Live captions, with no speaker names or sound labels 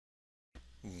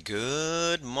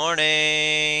Good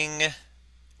morning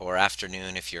or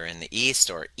afternoon if you're in the East,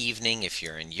 or evening if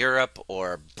you're in Europe,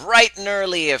 or bright and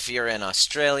early if you're in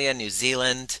Australia, New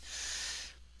Zealand,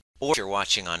 or if you're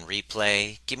watching on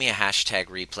replay. Give me a hashtag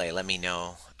replay. Let me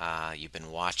know you've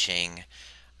been watching.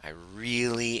 I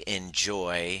really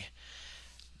enjoy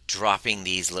dropping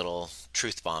these little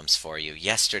truth bombs for you.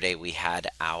 Yesterday we had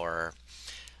our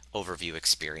overview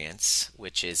experience,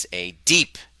 which is a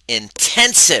deep,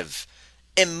 intensive,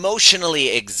 emotionally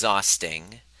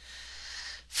exhausting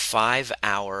 5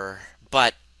 hour,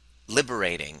 but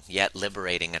liberating, yet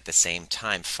liberating at the same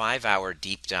time, 5 hour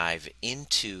deep dive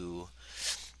into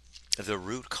the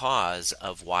root cause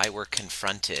of why we're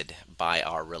confronted by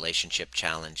our relationship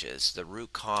challenges, the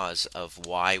root cause of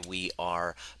why we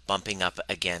are bumping up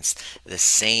against the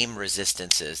same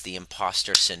resistances, the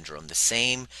imposter syndrome, the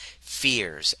same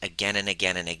fears again and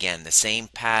again and again, the same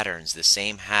patterns, the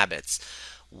same habits.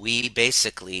 We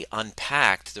basically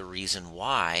unpacked the reason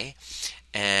why.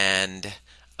 And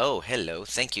oh, hello.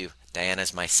 Thank you.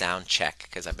 Diana's my sound check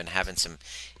because I've been having some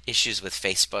issues with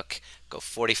Facebook. Go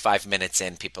 45 minutes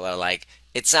in, people are like,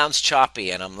 it sounds choppy.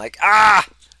 And I'm like, ah,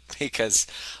 because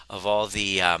of all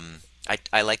the.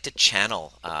 I like to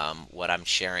channel what I'm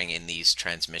sharing in these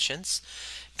transmissions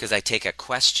because I take a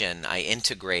question, I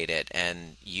integrate it,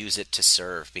 and use it to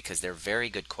serve because they're very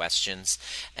good questions.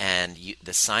 And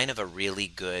the sign of a really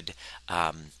good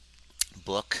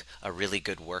book, a really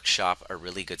good workshop, a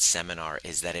really good seminar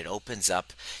is that it open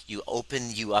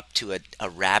you up to a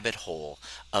rabbit hole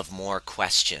of more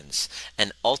questions.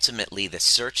 And ultimately, the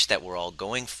search that we're all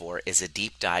going for is a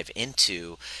deep dive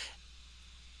into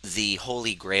the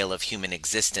holy grail of human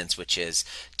existence, which is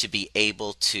to be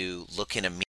able to look in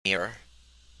a mirror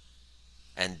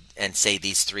and say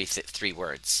these three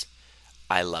words: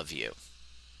 I love you,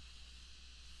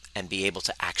 and be able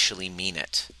to actually mean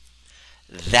it.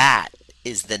 That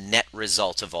is the net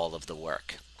result of all of the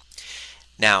work.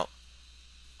 Now,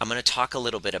 I'm going to talk a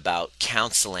little bit about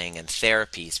counseling and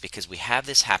therapies because we have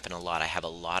this happen a lot. I have a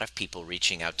lot of people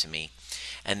reaching out to me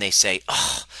and they say,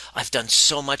 "Oh, I've done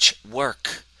so much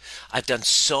work. I've done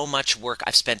so much work.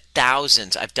 I've spent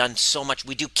thousands. I've done so much.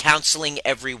 We do counseling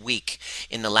every week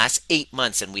in the last 8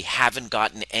 months and we haven't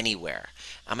gotten anywhere."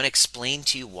 I'm going to explain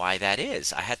to you why that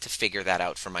is. I had to figure that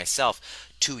out for myself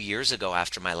 2 years ago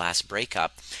after my last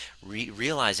breakup,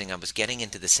 realizing I was getting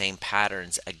into the same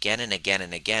patterns again and again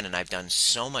and again, and I've done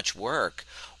so much work.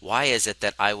 Why is it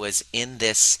that I was in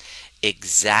this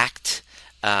exact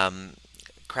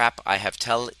crap? I have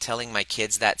telling my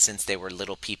kids that since they were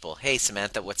little people. Hey,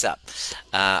 Samantha, what's up?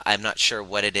 I'm not sure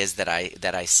what it is that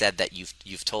I said that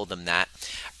you've told them that,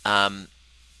 um,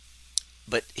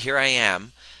 but here I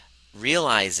am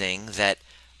realizing that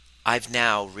I've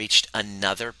now reached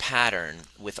another pattern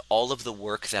with all of the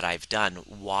work that I've done.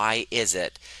 Why is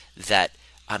it that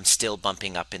I'm still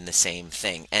bumping up in the same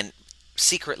thing? And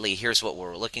secretly, here's what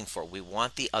we're looking for. We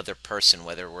want the other person,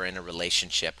 whether we're in a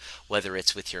relationship, whether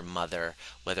it's with your mother,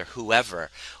 whether whoever,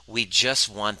 we just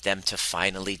want them to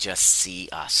finally just see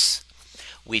us.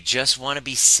 We just want to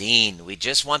be seen. We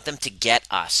just want them to get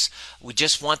us. We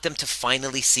just want them to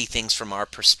finally see things from our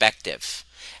perspective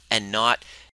and not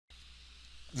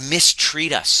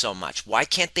mistreat us so much. Why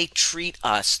can't they treat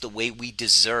us the way we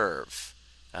deserve?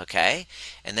 Okay?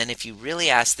 And then if you really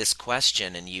ask this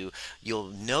question and you'll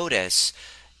notice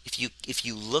if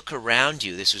you look around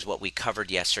you, this is what we covered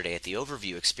yesterday at the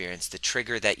overview experience, the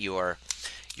trigger that you're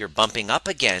bumping up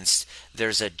against,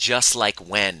 there's a just like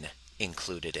when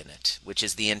included in it, which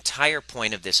is the entire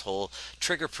point of this whole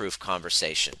trigger proof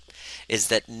conversation, is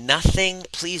that nothing,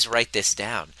 please write this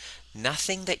down,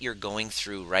 nothing that you're going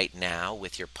through right now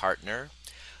with your partner,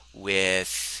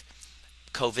 with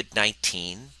COVID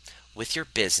 19, with your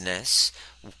business,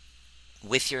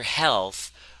 with your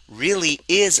health, really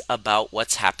is about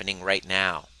what's happening right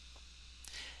now.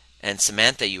 And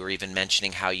Samantha, you were even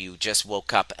mentioning how you just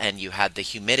woke up and you had the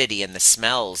humidity and the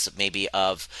smells maybe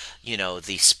of,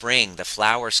 the spring, the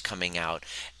flowers coming out,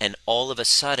 and all of a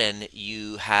sudden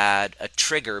you had a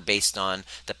trigger based on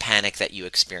the panic that you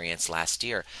experienced last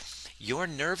year. Your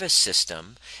nervous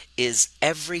system is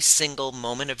every single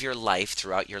moment of your life,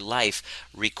 throughout your life,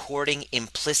 recording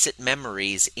implicit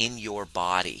memories in your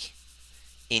body,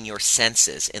 in your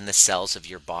senses, in the cells of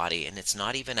your body. And it's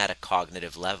not even at a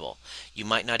cognitive level. You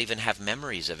might not even have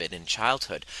memories of it in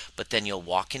childhood, but then you'll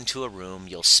walk into a room,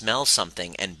 you'll smell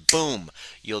something, and boom,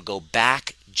 you'll go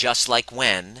back just like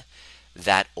when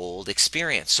that old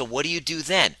experience. So what do you do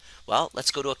then? Well,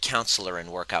 let's go to a counselor and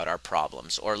work out our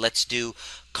problems, or let's do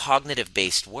cognitive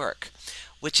based work,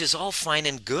 which is all fine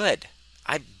and good.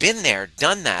 I've been there,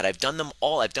 done that. I've done them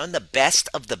all. I've done the best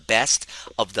of the best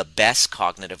of the best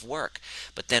cognitive work.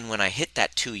 But then when I hit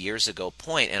that 2 years ago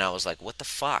point and I was like, what the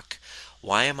fuck?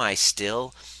 Why am I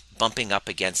still bumping up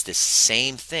against this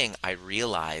same thing? I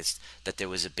realized that there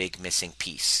was a big missing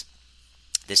piece.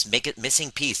 This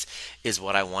missing piece is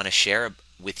what I want to share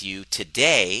with you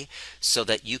today so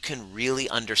that you can really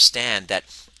understand that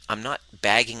I'm not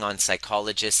bagging on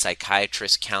psychologists,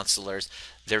 psychiatrists, counselors.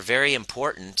 They're very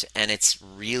important, and it's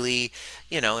really,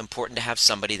 important to have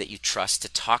somebody that you trust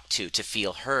to talk to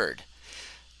feel heard.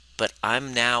 But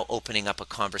I'm now opening up a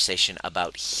conversation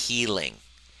about healing.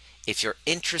 If you're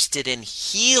interested in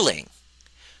healing,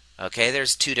 okay,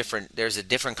 there's a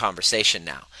different conversation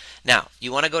now. Now,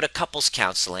 you want to go to couples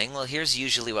counseling? Well, here's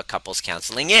usually what couples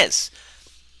counseling is.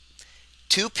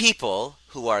 Two people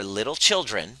who are little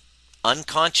children,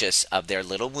 unconscious of their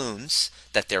little wounds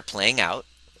that they're playing out,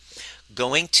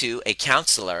 going to a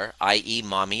counselor, i.e.,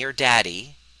 mommy or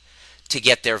daddy, to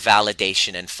get their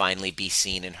validation and finally be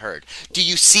seen and heard. Do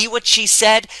you see what she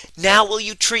said? Now will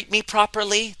you treat me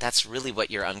properly? That's really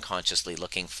what you're unconsciously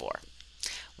looking for,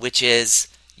 which is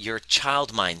your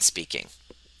child mind speaking.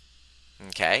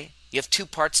 Okay? You have two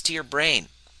parts to your brain.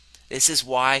 This is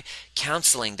why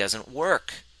counseling doesn't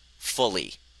work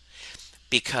fully,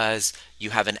 because you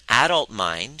have an adult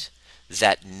mind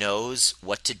that knows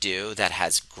what to do, that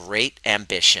has great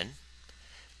ambition,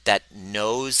 that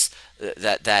knows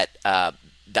that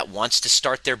wants to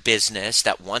start their business,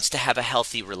 that wants to have a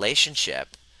healthy relationship.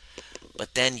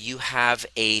 But then you have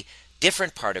a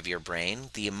different part of your brain,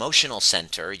 the emotional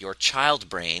center, your child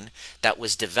brain, that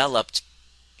was developed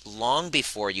long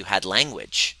before you had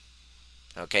language.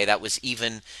 Okay, that was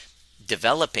even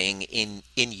developing in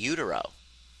utero.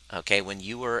 Okay, when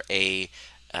you were a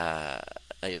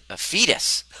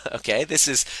fetus. Okay, this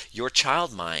is your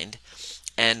child mind,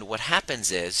 and what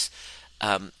happens is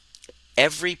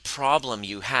every problem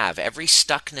you have, every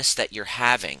stuckness that you're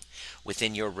having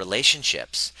within your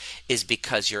relationships is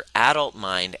because your adult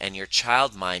mind and your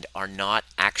child mind are not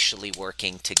actually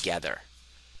working together.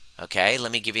 Okay,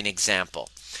 let me give you an example.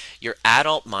 Your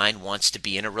adult mind wants to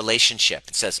be in a relationship.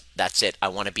 It says, that's it, I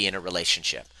want to be in a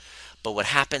relationship. But what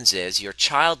happens is your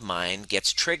child mind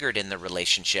gets triggered in the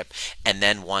relationship and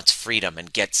then wants freedom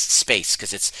and gets space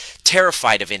because it's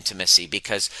terrified of intimacy.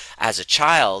 Because as a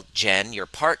child, Jen, your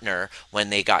partner, when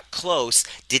they got close,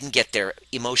 didn't get their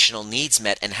emotional needs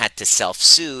met and had to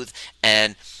self-soothe.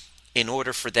 And in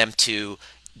order for them to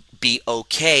be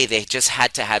okay, they just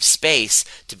had to have space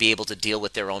to be able to deal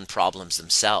with their own problems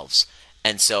themselves.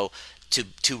 And so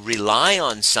to rely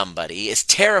on somebody is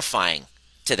terrifying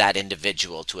to that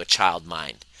individual, to a child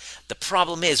mind. The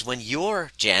problem is when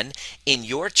you're, Jen, in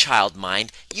your child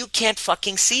mind, you can't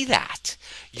fucking see that.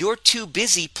 You're too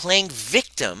busy playing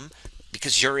victim,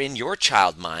 because you're in your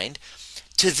child mind,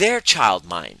 to their child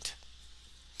mind.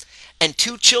 And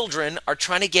two children are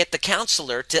trying to get the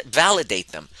counselor to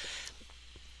validate them.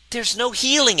 There's no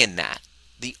healing in that.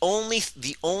 The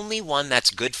only one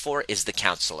that's good for is the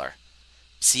counselor.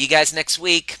 See you guys next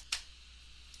week.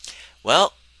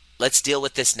 Well, let's deal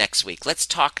with this next week. Let's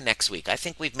talk next week. I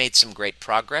think we've made some great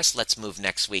progress. Let's move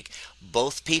next week.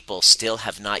 Both people still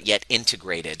have not yet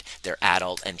integrated their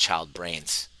adult and child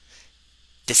brains.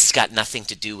 This has got nothing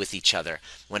to do with each other.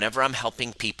 Whenever I'm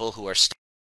helping people who are stuck,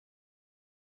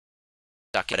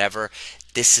 whatever,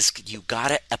 you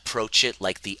gotta approach it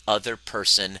like the other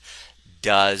person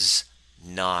does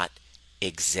not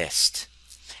exist.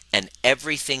 And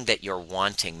everything that you're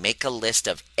wanting, make a list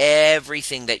of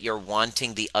everything that you're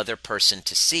wanting the other person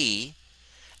to see,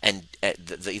 and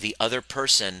the other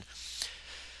person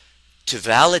to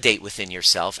validate within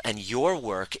yourself. And your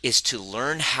work is to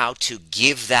learn how to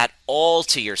give that all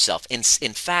to yourself. In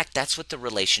fact, that's what the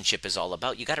relationship is all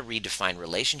about. You got to redefine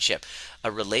relationship.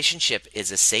 A relationship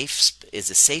is a safe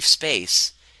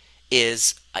space,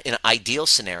 is in an ideal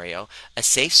scenario, a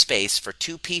safe space for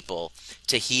two people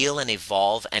to heal and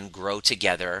evolve and grow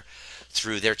together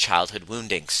through their childhood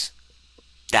woundings.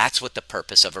 That's what the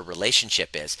purpose of a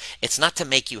relationship is. It's not to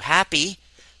make you happy.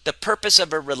 The purpose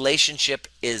of a relationship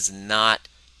is not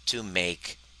to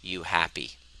make you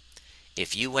happy.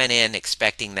 If you went in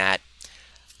expecting that,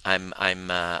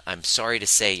 I'm sorry to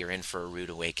say you're in for a rude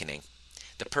awakening.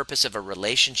 The purpose of a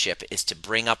relationship is to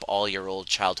bring up all your old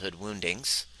childhood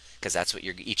woundings, because that's what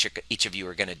each of you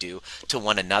are going to do to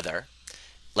one another,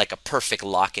 like a perfect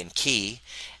lock and key,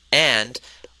 and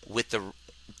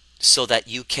so that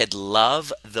you could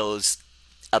love those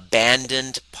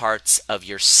abandoned parts of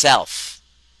yourself.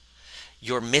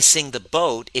 You're missing the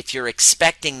boat if you're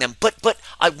expecting them, but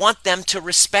I want them to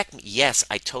respect me. Yes,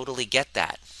 I totally get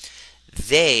that.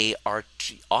 they are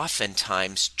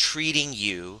oftentimes treating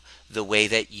you the way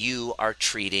that you are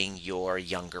treating your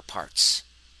younger parts.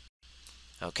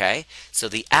 Okay? So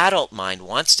the adult mind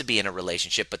wants to be in a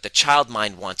relationship, but the child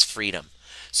mind wants freedom.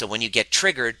 So when you get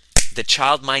triggered, the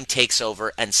child mind takes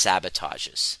over and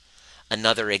sabotages.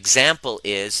 Another example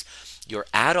is your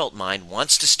adult mind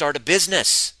wants to start a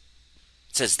business.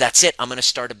 It says, that's it, I'm going to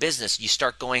start a business. You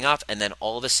start going off, and then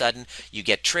all of a sudden you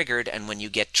get triggered, and when you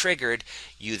get triggered,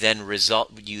 you then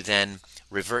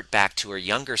revert back to your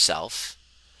younger self,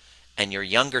 and your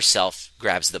younger self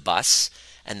grabs the bus,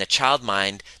 and the child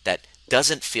mind that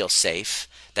doesn't feel safe,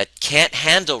 that can't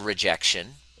handle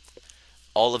rejection,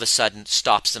 all of a sudden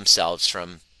stops themselves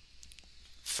from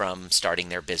starting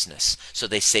their business. So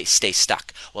they stay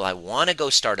stuck. Well, I want to go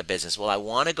start a business. Well, I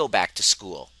want to go back to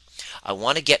school. I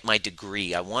want to get my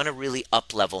degree. I want to really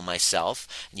up level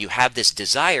myself. And you have this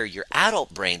desire. Your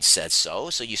adult brain says so.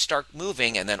 So you start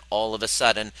moving, and then all of a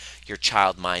sudden your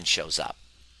child mind shows up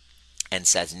and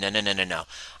says, no, no, no, no, no.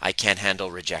 I can't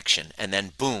handle rejection. And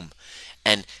then boom.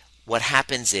 And what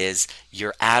happens is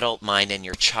your adult mind and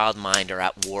your child mind are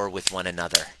at war with one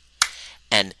another.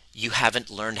 And you haven't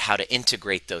learned how to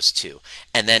integrate those two.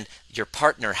 And then your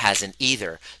partner hasn't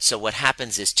either. So what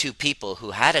happens is two people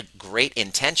who had a great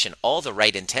intention, all the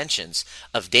right intentions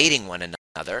of dating one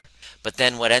another, but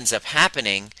then what ends up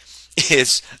happening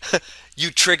is you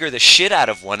trigger the shit out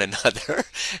of one another,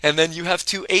 and then you have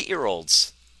two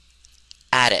 8-year-olds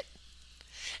at it.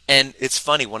 And it's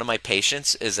funny, one of my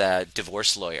patients is a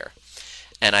divorce lawyer.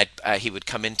 And he would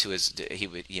come into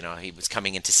he was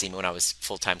coming in to see me when I was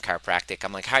full-time chiropractic.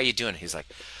 I'm like, how are you doing? He's like,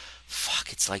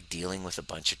 fuck, it's like dealing with a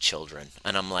bunch of children.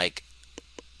 And I'm like,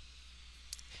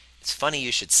 it's funny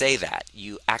you should say that.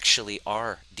 You actually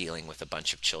are dealing with a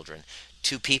bunch of children.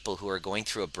 Two people who are going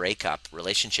through a breakup,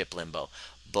 relationship limbo.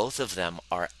 Both of them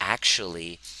are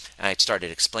actually, and I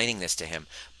started explaining this to him,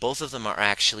 both of them are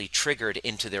actually triggered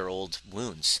into their old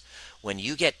wounds. When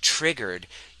you get triggered,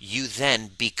 you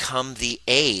then become the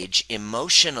age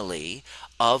emotionally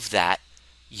of that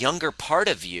younger part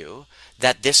of you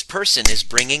that this person is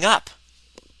bringing up.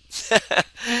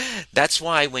 That's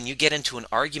why when you get into an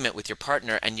argument with your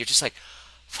partner and you're just like,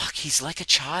 fuck, he's like a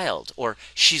child, or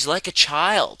she's like a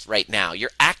child right now. You're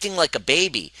acting like a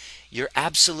baby. You're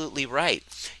absolutely right.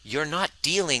 You're not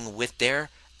dealing with their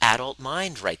adult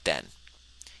mind right then.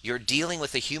 You're dealing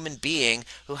with a human being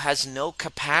who has no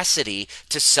capacity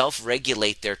to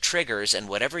self-regulate their triggers, and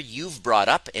whatever you've brought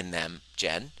up in them,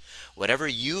 Jen, whatever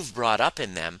you've brought up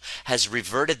in them has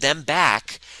reverted them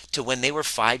back to when they were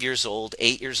 5 years old,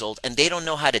 8 years old, and they don't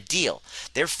know how to deal.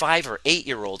 Their 5 or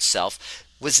 8-year-old self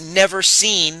was never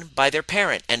seen by their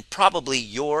parent, and probably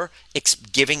you're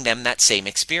giving them that same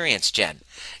experience, Jen.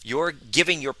 You're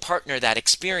giving your partner that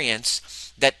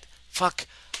experience that, fuck,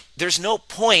 there's no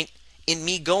point in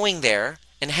me going there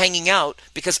and hanging out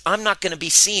because I'm not going to be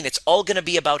seen. It's all going to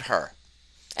be about her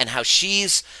and how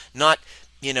she's not,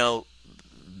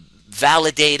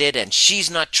 validated, and she's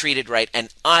not treated right,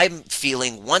 and I'm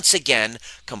feeling once again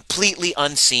completely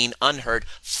unseen, unheard.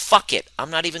 Fuck it.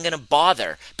 I'm not even going to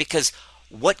bother, because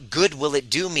what good will it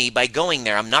do me by going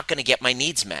there? I'm not going to get my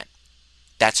needs met.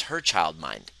 That's her child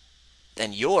mind.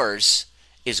 And yours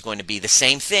is going to be the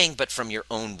same thing, but from your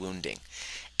own wounding.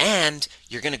 And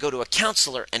you're going to go to a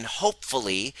counselor and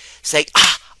hopefully say,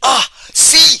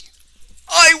 see,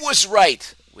 I was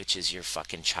right, which is your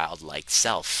fucking childlike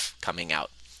self coming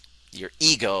out. Your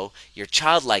ego, your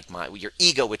childlike mind, your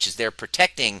ego, which is there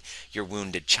protecting your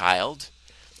wounded child,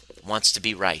 wants to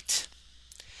be right.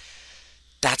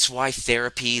 That's why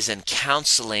therapies and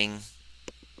counseling,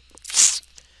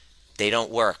 they don't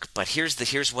work. But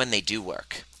here's when they do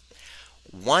work.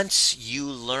 Once you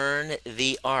learn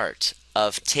the art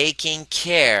of taking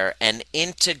care and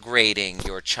integrating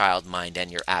your child mind and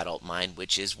your adult mind,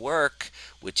 which is work,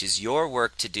 which is your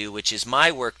work to do, which is my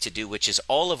work to do, which is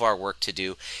all of our work to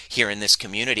do here in this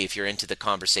community, if you're into the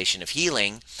conversation of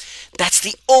healing, that's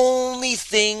the only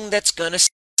thing that's going to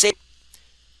save.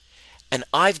 And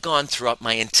I've gone throughout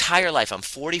my entire life, I'm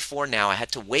 44 now, I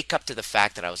had to wake up to the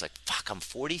fact that I was like, fuck, I'm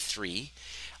 43,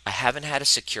 I haven't had a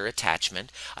secure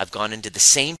attachment, I've gone into the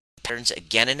same patterns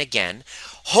again and again,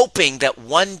 hoping that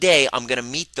one day I'm going to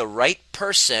meet the right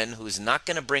person who's not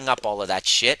going to bring up all of that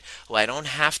shit, who I don't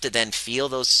have to then feel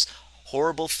those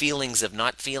horrible feelings of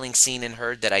not feeling seen and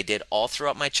heard that I did all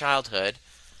throughout my childhood,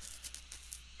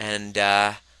 and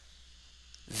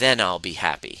then I'll be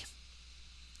happy.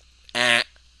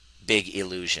 Big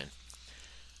illusion.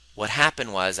 What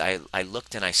happened was I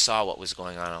looked and I saw what was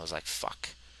going on. I was like, fuck.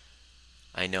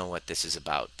 I know what this is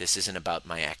about. This isn't about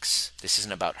my ex. This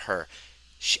isn't about her.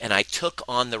 And I took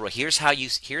on the role. Here's how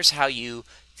you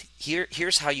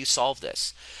solve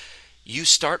this. You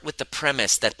start with the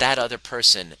premise that that other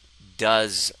person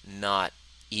does not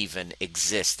even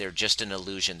exist. They're just an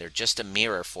illusion. They're just a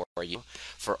mirror for you,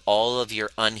 for all of your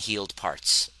unhealed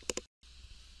parts.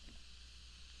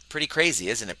 Pretty crazy,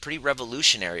 isn't it? Pretty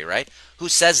revolutionary, right? Who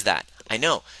says that? I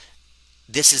know.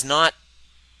 This is not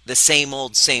the same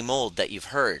old that you've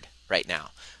heard right now.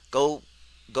 Go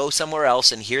go somewhere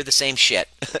else and hear the same shit.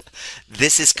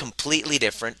 This is completely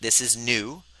different. This is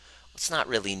new. It's not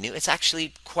really new. It's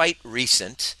actually quite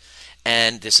recent.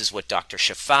 And this is what Dr.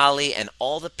 Shafali and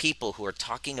all the people who are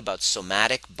talking about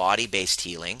somatic body-based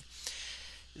healing,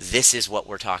 this is what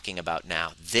we're talking about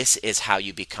now. This is how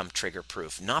you become trigger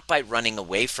proof, not by running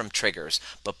away from triggers,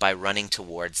 but by running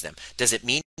towards them. Does it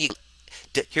mean you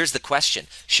here's the question: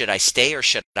 should I stay or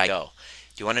should I go?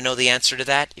 Do you want to know the answer to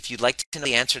that? If you'd like to know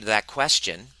the answer to that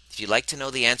question,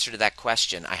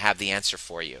 I have the answer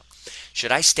for you.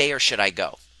 Should I stay or should I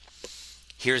go?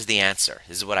 Here's the answer.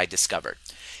 This is what I discovered.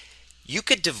 You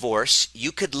could divorce,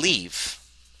 you could leave.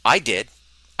 I did.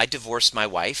 I divorced my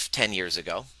wife 10 years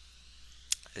ago.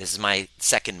 This is my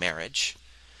second marriage.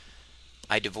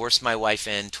 I divorced my wife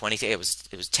in 20, it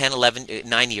was 10, 11,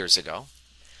 9 years ago.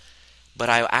 But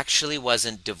I actually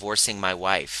wasn't divorcing my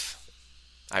wife.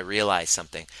 I realized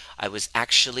something. I was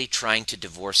actually trying to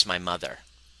divorce my mother.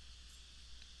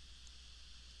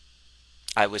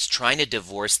 I was trying to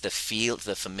divorce the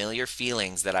familiar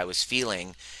feelings that I was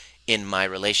feeling in my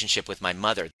relationship with my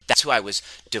mother. That's who I was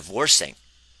divorcing.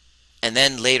 And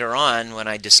then later on, when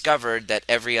I discovered that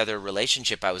every other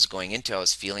relationship I was going into, I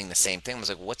was feeling the same thing. I was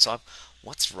like, what's up?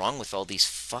 What's wrong with all these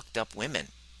fucked up women?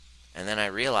 And then I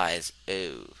realized,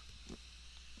 oh,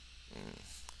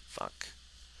 fuck.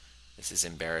 This is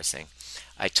embarrassing.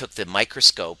 I took the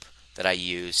microscope that I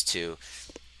used to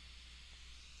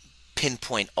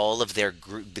pinpoint all of the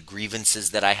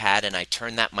grievances that I had, and I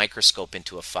turned that microscope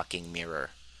into a fucking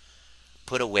mirror.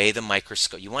 Put away the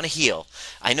microscope. You want to heal.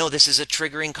 I know this is a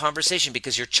triggering conversation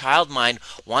because your child mind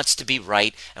wants to be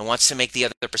right and wants to make the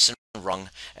other person wrong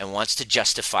and wants to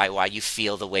justify why you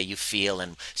feel the way you feel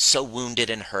and so wounded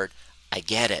and hurt. I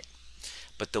get it.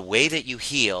 But the way that you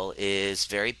heal is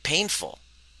very painful.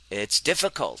 It's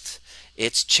difficult.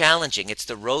 It's challenging. It's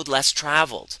the road less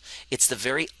traveled. It's the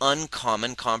very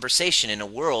uncommon conversation in a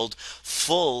world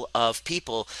full of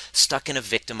people stuck in a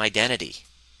victim identity.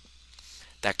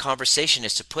 That conversation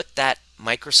is to put that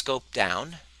microscope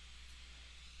down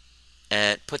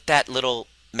and put that little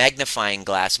magnifying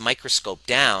glass microscope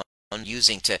down,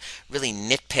 using to really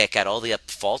nitpick at all the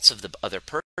faults of the other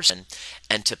person,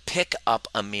 and to pick up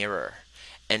a mirror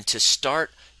and to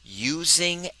start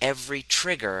using every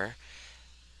trigger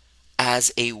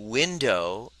as a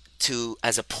window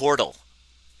as a portal.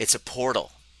 It's a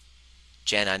portal.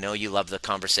 Jen, I know you love the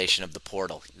conversation of the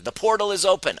portal. The portal is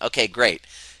open. Okay, great.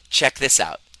 Check this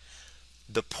out.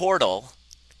 The portal,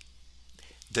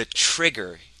 the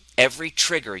trigger, every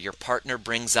trigger your partner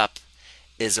brings up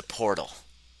is a portal,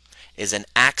 is an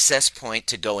access point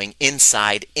to going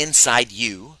inside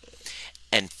you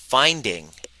and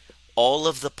finding all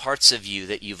of the parts of you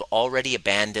that you've already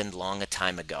abandoned long a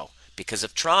time ago because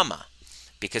of trauma,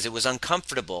 because it was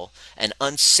uncomfortable and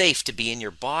unsafe to be in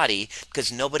your body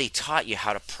because nobody taught you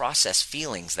how to process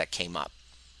feelings that came up.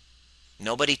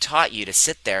 Nobody taught you to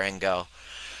sit there and go,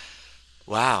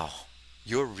 wow,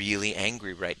 you're really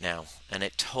angry right now. And I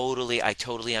totally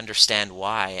understand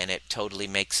why, and it totally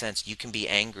makes sense. You can be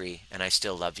angry and I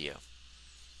still love you.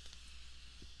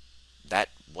 That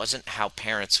wasn't how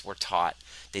parents were taught.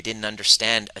 They didn't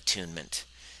understand attunement.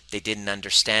 They didn't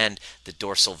understand the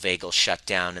dorsal vagal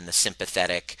shutdown and the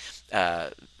sympathetic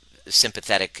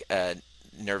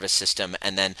nervous system,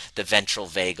 and then the ventral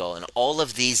vagal, and all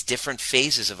of these different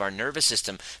phases of our nervous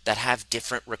system that have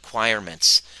different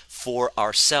requirements for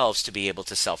ourselves to be able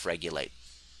to self-regulate.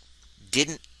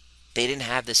 They didn't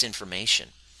have this information.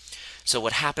 So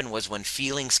what happened was when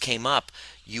feelings came up,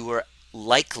 you were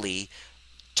likely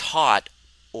taught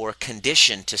or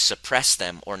conditioned to suppress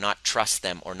them or not trust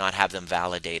them or not have them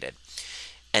validated.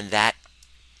 And that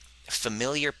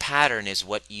familiar pattern is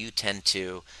what you tend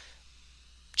to,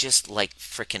 just like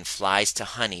frickin' flies to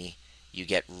honey, you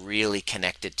get really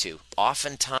connected to.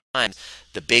 Oftentimes,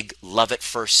 the big love at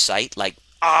first sight, like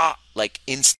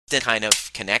instant kind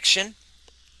of connection,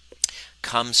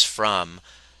 comes from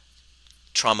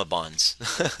trauma bonds,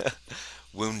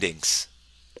 woundings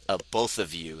of both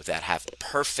of you that have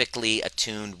perfectly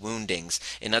attuned woundings.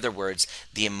 In other words,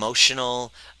 the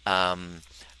emotional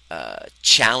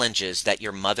challenges that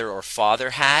your mother or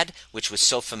father had, which was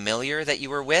so familiar that you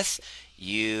were with,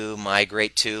 you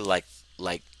migrate to like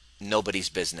nobody's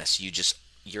business.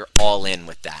 You're all in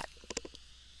with that,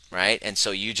 right? And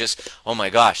so you just, oh my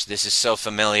gosh, this is so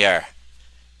familiar.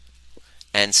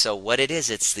 And so what it is,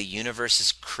 it's the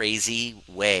universe's crazy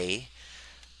way,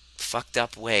 fucked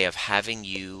up way of having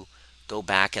you go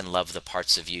back and love the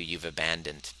parts of you you've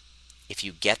abandoned. If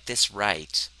you get this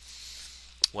right,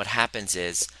 what happens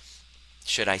is,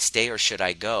 should I stay or should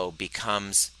I go,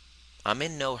 becomes, I'm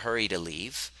in no hurry to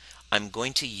leave. I'm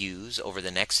going to use over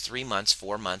the next 3 months,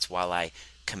 4 months, while I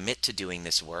commit to doing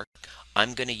this work,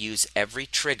 I'm going to use every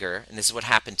trigger. And this is what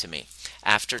happened to me.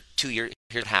 After 2 years,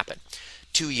 here's what happened.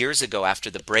 2 years ago, after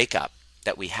the breakup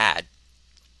that we had,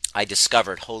 I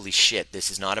discovered, holy shit, this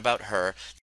is not about her.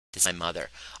 This is my mother.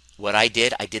 What I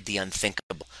did the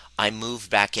unthinkable. I moved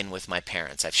back in with my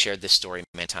parents. I've shared this story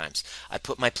many times. I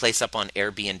put my place up on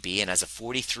Airbnb, and as a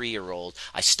 43-year-old,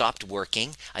 I stopped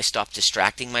working. I stopped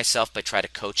distracting myself by trying to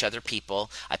coach other people.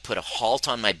 I put a halt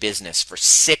on my business for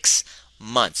 6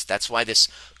 months. That's why this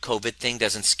COVID thing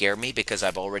doesn't scare me, because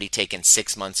I've already taken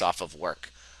 6 months off of work.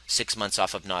 6 months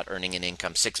off of not earning an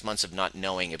income, 6 months of not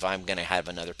knowing if I'm going to have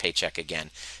another paycheck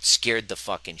again. Scared the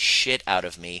fucking shit out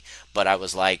of me, but I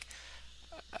was like,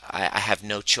 I have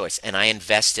no choice. And I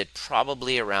invested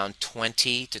probably around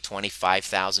 $20,000 to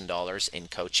 $25,000 in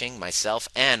coaching, myself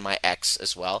and my ex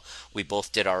as well. We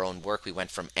both did our own work. We went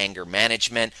from anger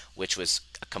management, which was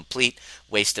a complete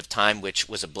waste of time, which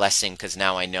was a blessing, because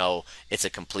now I know it's a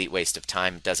complete waste of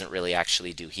time. It doesn't really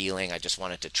actually do healing. I just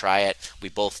wanted to try it. We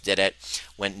both did it.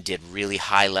 Went and did really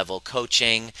high level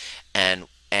coaching and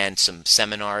some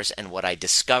seminars. And what I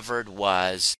discovered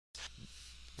was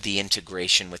the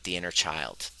integration with the inner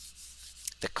child,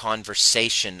 the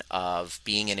conversation of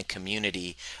being in a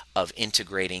community, of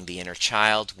integrating the inner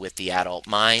child with the adult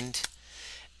mind,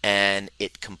 and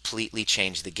it completely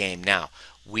changed the game. Now,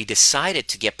 we decided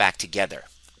to get back together.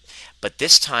 But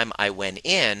this time I went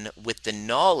in with the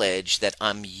knowledge that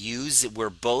we're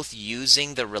both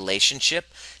using the relationship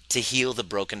to heal the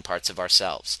broken parts of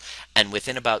ourselves. And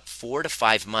within about 4 to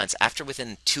 5 months, after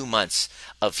within 2 months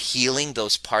of healing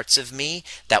those parts of me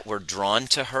that were drawn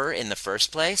to her in the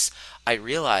first place, I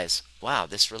realized, wow,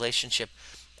 this relationship,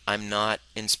 I'm not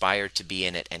inspired to be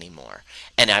in it anymore.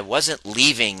 And I wasn't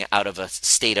leaving out of a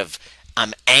state of,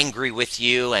 I'm angry with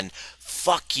you and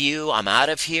fuck you, I'm out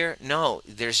of here. No,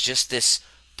 there's just this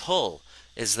pull.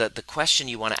 Is that the question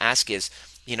you want to ask is,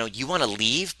 you want to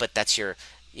leave, but that's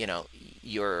you know,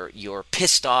 your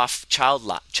pissed off child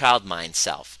mind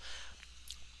self.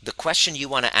 The question you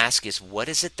want to ask is, what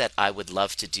is it that I would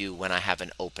love to do when I have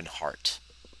an open heart?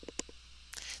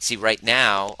 See, right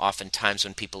now, oftentimes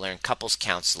when people are in couples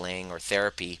counseling or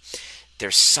therapy,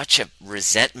 there's such a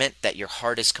resentment that your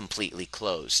heart is completely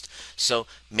closed. So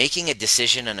making a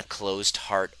decision on a closed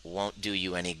heart won't do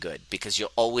you any good, because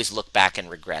you'll always look back and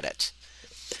regret it.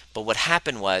 But what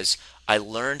happened was, I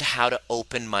learned how to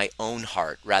open my own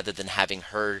heart rather than having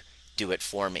her do it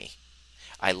for me.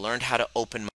 I learned how to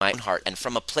open my own heart. And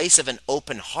from a place of an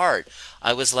open heart,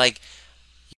 I was like,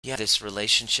 yeah, this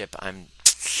relationship,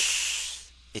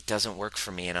 it doesn't work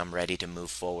for me, and I'm ready to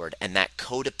move forward. And that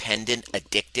codependent,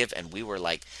 addictive, and we were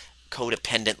like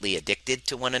codependently addicted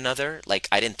to one another. Like,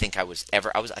 I didn't think I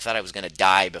thought I was going to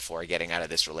die before getting out of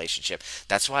this relationship.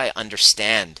 That's why I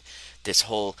understand this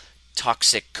whole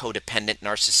toxic, codependent,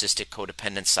 narcissistic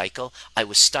codependent cycle. I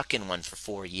was stuck in one for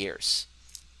 4 years.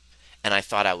 And I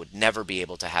thought I would never be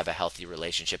able to have a healthy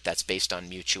relationship that's based on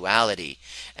mutuality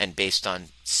and based on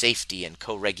safety and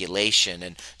co-regulation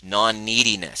and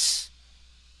non-neediness,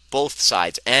 both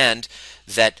sides. And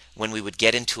that when we would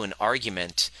get into an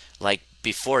argument, like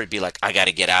before, it'd be like, I got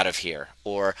to get out of here,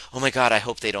 or oh my god, I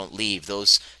hope they don't leave.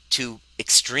 Those two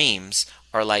extremes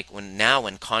are like, when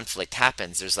conflict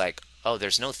happens, there's like, oh,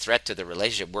 there's no threat to the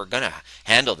relationship, we're gonna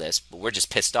handle this, but we're just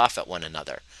pissed off at one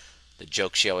another. The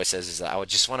joke she always says is that I would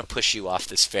just want to push you off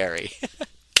this ferry.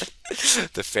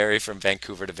 The ferry from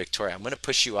Vancouver to Victoria. I'm going to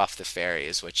push you off the ferry,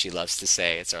 is what she loves to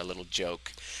say. It's our little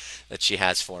joke that she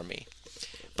has for me.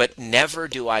 But never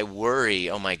do I worry,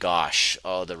 oh my gosh,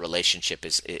 oh, the relationship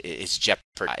is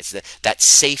jeopardized. That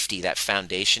safety, that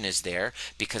foundation is there,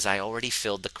 because I already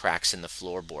filled the cracks in the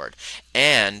floorboard.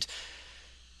 And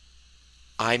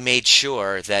I made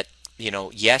sure that,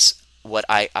 yes,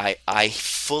 I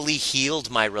fully healed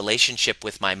my relationship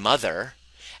with my mother.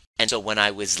 And so when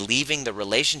I was leaving the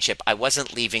relationship, I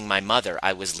wasn't leaving my mother,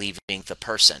 I was leaving the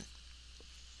person.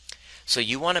 So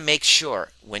you want to make sure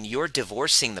when you're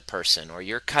divorcing the person or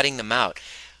you're cutting them out,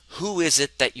 who is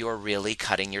it that you're really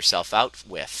cutting yourself out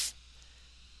with?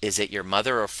 Is it your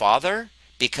mother or father?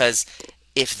 Because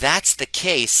if that's the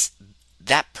case,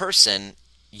 that person,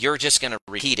 you're just going to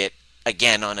repeat it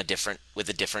again with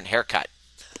a different haircut.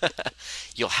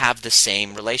 You'll have the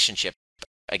same relationship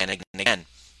again and again.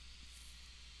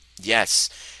 Yes.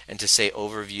 And to say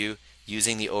overview,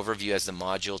 using the overview as the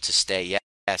module to stay.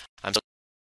 Yes. I'm so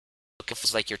it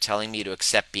feels like you're telling me to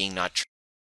accept being not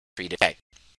treated. Okay.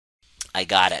 I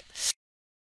got it.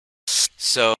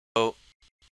 So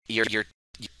you're you're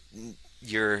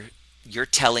you're you're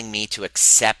telling me to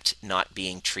accept not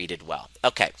being treated well.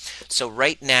 Okay. So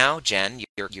right now, Jen,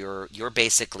 you're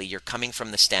basically you're coming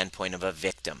from the standpoint of a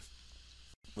victim,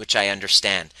 which I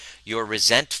understand. You're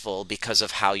resentful because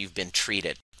of how you've been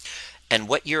treated. And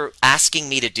what you're asking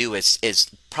me to do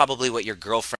is probably what your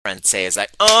girlfriend would say is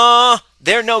like, "Oh,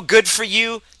 they're no good for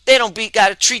you. They don't be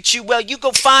gotta treat you well. You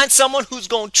go find someone who's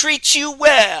gonna treat you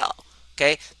well."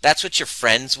 Okay? That's what your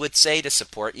friends would say to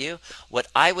support you. What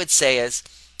I would say is,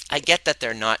 I get that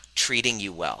they're not treating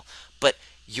you well, but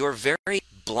you're very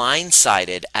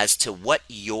blindsided as to what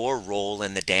your role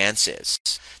in the dance is.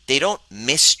 They don't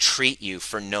mistreat you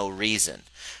for no reason.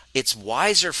 It's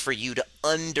wiser for you to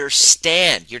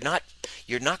understand. You're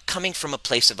not coming from a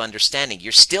place of understanding.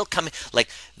 You're still coming like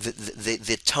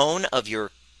the tone of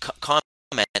your comment.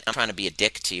 I'm trying to be a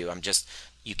dick to you. I'm just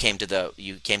you came to the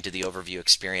overview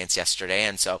experience yesterday,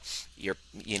 and so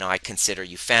I consider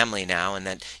you family now, and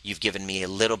that you've given me a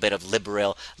little bit of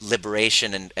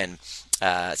liberation and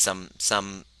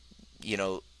some you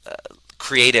know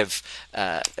creative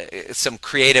some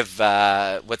creative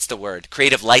what's the word,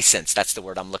 creative license, that's the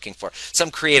word I'm looking for, some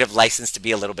creative license to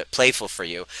be a little bit playful for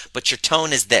you. But your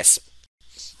tone is this: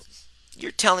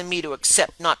 you're telling me to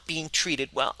accept not being treated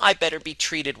well. I better be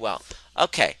treated well.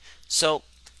 Okay, so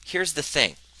here's the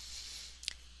thing.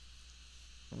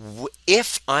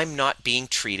 If I'm not being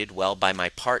treated well by my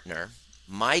partner,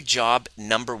 my job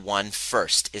number one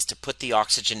first is to put the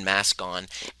oxygen mask on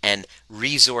and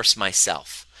resource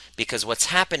myself. Because what's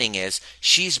happening is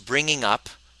she's bringing up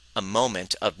a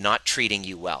moment of not treating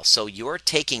you well. So you're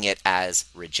taking it as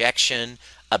rejection,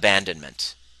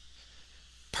 abandonment.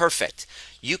 Perfect.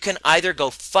 You can either go,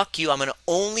 fuck you, I'm going to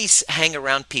only hang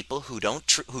around people who don't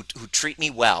who treat me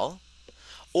well,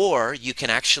 or you can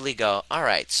actually go, all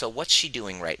right, so what's she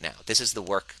doing right now? This is the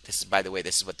work. This is, by the way,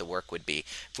 this is what the work would be.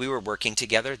 If we were working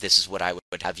together, this is what I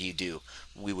would have you do.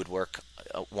 We would work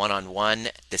one-on-one.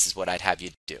 This is what I'd have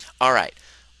you do. All right,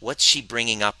 what's she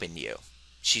bringing up in you?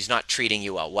 She's not treating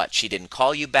you well. What? She didn't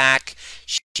call you back.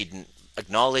 She didn't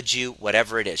acknowledge you,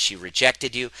 whatever it is. She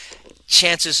rejected you.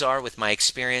 Chances are, with my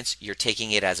experience, you're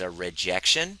taking it as a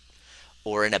rejection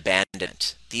or an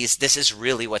abandonment. This is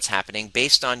really what's happening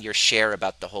based on your share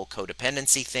about the whole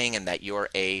codependency thing, and that you're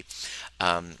a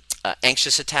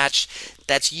anxious attached.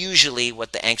 That's usually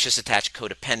what the anxious attached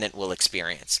codependent will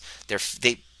experience.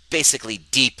 They basically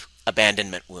deep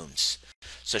abandonment wounds.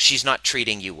 So she's not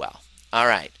treating you well. All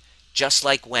right. Just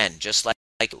like when? Just like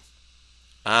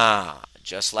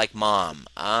just like mom.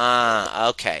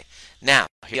 Okay. Now,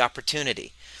 here's the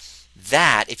opportunity.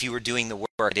 That if you were doing the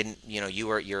work, didn't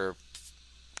your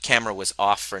camera was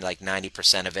off for like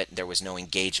 90% of it, and there was no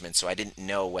engagement, so I didn't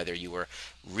know whether you were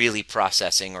really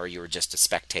processing or you were just a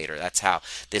spectator. That's how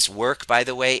this work, by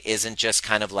the way, isn't just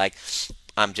kind of like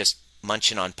I'm just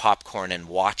munching on popcorn and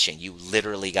watching. You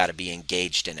literally got to be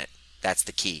engaged in it. That's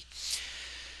the key.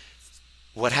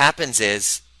 What happens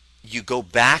is you go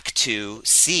back to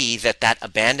see that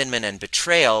abandonment and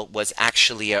betrayal was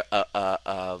actually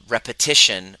a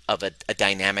repetition of a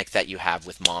dynamic that you have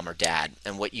with mom or dad.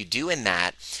 And what you do in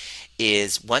that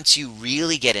is, once you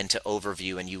really get into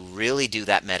overview and you really do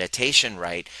that meditation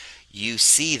right, you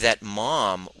see that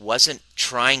mom wasn't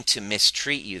trying to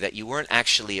mistreat you, that you weren't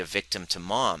actually a victim to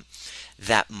mom,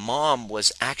 that mom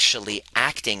was actually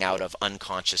acting out of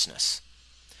unconsciousness.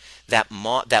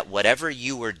 That whatever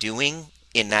you were doing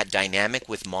in that dynamic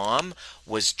with mom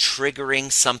was triggering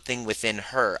something within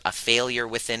her, a failure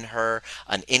within her,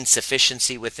 an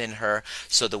insufficiency within her.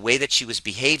 So the way that she was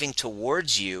behaving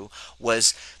towards you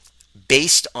was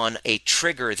based on a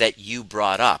trigger that you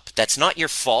brought up. That's not your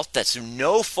fault. That's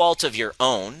no fault of your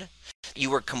own. You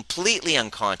were completely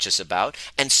unconscious about,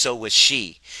 and so was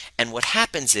she. And what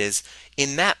happens is,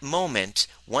 in that moment,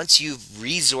 once you've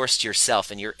resourced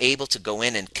yourself and you're able to go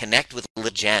in and connect with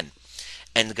little Jen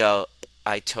and go,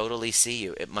 I totally see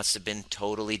you. It must have been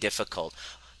totally difficult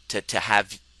to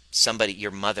have somebody,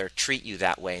 your mother, treat you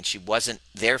that way, and she wasn't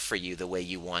there for you the way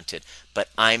you wanted, but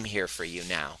I'm here for you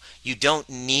now. You don't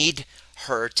need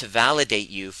her to validate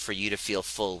you for you to feel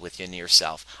full within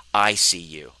yourself. I see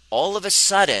you. All of a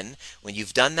sudden, when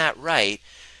you've done that right,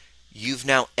 you've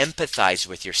now empathized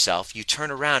with yourself. You turn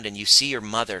around and you see your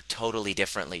mother totally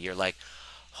differently. You're like,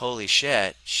 holy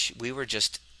shit, we were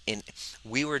just in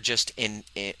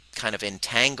kind of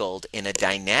entangled in a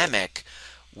dynamic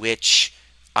which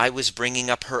I was bringing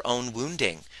up her own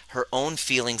wounding, her own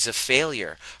feelings of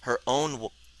failure, her own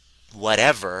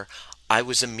whatever I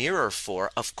was a mirror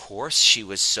for. Of course, she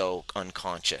was so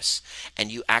unconscious.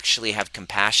 And you actually have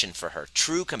compassion for her,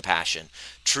 true compassion,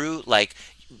 true, like,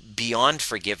 beyond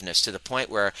forgiveness, to the point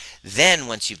where then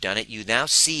once you've done it, you now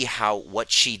see how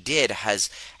what she did has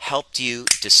helped you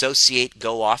dissociate,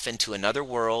 go off into another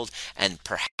world. And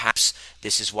perhaps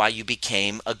this is why you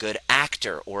became a good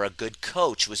actor or a good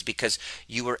coach, was because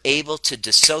you were able to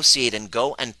dissociate and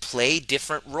go and play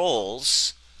different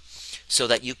roles so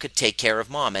that you could take care of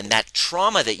mom. And that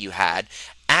trauma that you had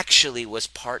actually was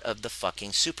part of the fucking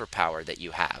superpower that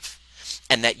you have.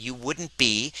 And that you wouldn't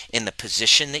be in the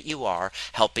position that you are,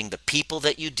 helping the people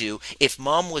that you do, if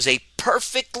mom was a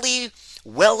perfectly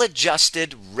well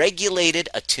adjusted, regulated,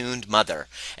 attuned mother.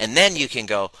 And then you can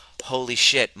go, holy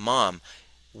shit, mom,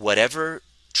 whatever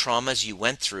traumas you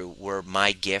went through were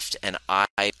my gift, and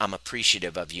I'm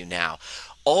appreciative of you now.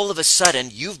 All of a sudden,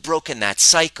 you've broken that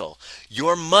cycle.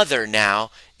 Your mother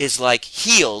now is like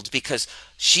healed because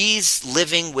she's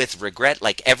living with regret,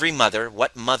 like every mother.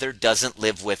 What mother doesn't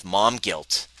live with mom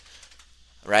guilt,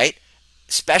 right?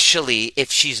 Especially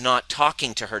if she's not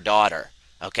talking to her daughter.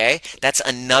 Okay? That's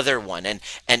another one. And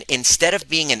instead of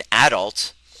being an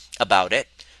adult about it,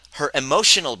 her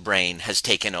emotional brain has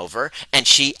taken over, and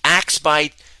she acts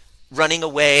by running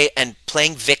away and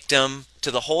playing victim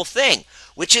to the whole thing,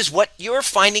 which is what you're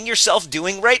finding yourself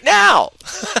doing right now.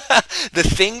 The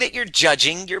thing that you're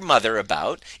judging your mother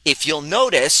about, if you'll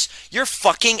notice, you're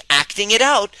fucking acting it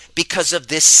out because of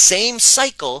this same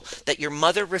cycle that your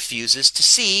mother refuses to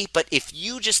see. But if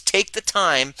you just take the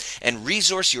time and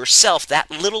resource yourself, that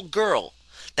little girl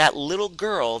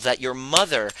that your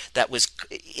mother, that was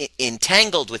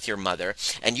entangled with your mother,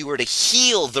 and you were to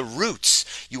heal the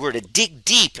roots, you were to dig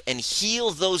deep and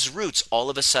heal those roots, all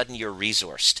of a sudden you're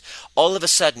resourced. All of a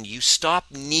sudden you stop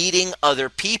needing other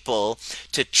people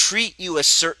to treat you a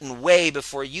certain way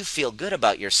before you feel good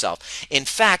about yourself. In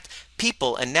fact,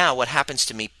 people, and now what happens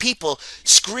to me, people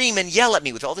scream and yell at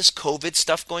me with all this COVID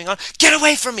stuff going on, get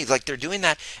away from me, like they're doing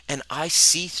that, and I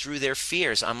see through their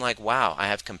fears. I'm like, wow, I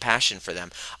have compassion for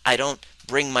them. I don't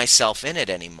bring myself in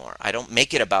it anymore. I don't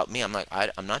make it about me. I'm like,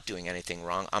 I'm not doing anything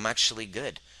wrong. I'm actually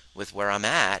good with where I'm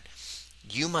at.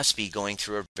 You must be going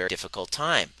through a very difficult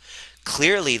time.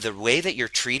 Clearly, the way that you're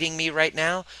treating me right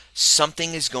now,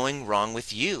 something is going wrong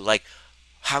with you. Like,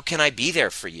 how can I be there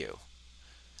for you?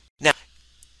 Now,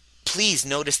 please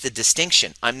notice the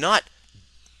distinction. I'm not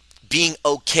being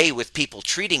okay with people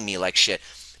treating me like shit.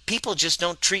 People just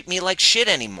don't treat me like shit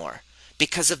anymore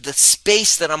because of the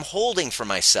space that I'm holding for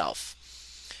myself,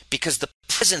 because the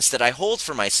presence that I hold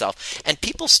for myself. And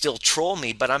people still troll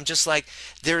me, but I'm just like,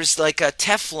 there's like a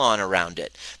Teflon around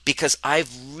it, because I've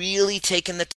really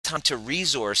taken the time to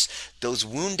resource those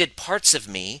wounded parts of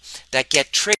me that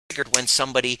get triggered when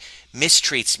somebody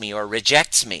mistreats me or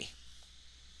rejects me.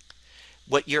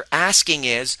 What you're asking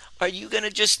is, are you going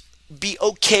to just be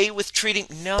okay with treating?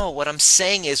 No, what I'm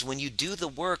saying is, when you do the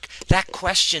work, that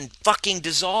question fucking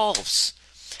dissolves.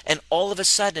 And all of a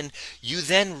sudden, you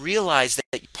then realize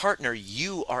that your partner,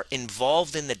 you are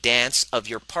involved in the dance of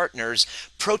your partner's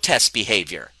protest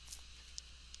behavior.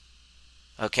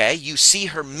 Okay? You see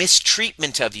her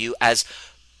mistreatment of you as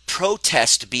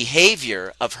protest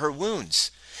behavior of her wounds.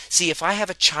 See, if I have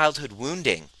a childhood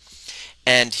wounding,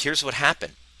 and here's what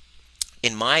happened.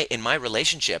 In my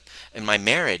relationship, in my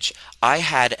marriage, I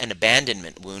had an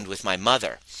abandonment wound with my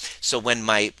mother. So when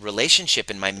my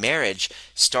relationship in my marriage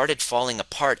started falling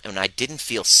apart and I didn't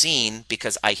feel seen,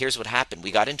 because here's what happened. We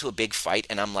got into a big fight,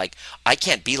 and I'm like, I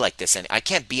can't be like this, and I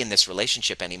can't be in this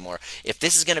relationship anymore. If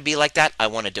this is going to be like that, I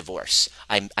want a divorce.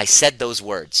 I said those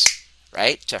words,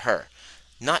 right, to her,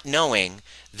 not knowing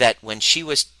that when she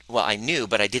was, well, I knew,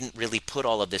 but I didn't really put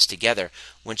all of this together.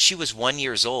 When she was 1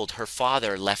 year old, her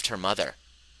father left her mother.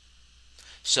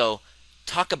 So,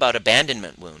 talk about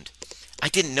abandonment wound. I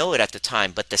didn't know it at the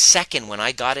time, but the second when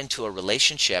I got into a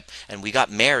relationship and we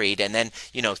got married, and then,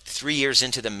 3 years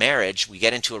into the marriage, we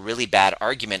get into a really bad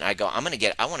argument. I go,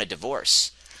 I want a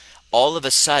divorce. All of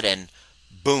a sudden,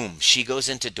 boom, she goes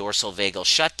into dorsal vagal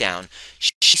shutdown.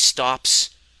 She stops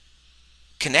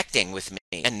connecting with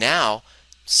me. And now,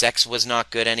 sex was not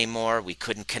good anymore. We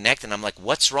couldn't connect. And I'm like,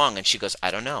 what's wrong? And she goes,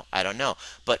 I don't know.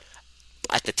 But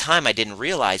at the time, I didn't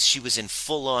realize she was in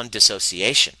full-on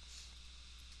dissociation.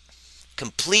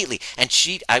 Completely. And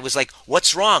I was like,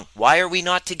 what's wrong? Why are we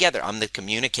not together? I'm the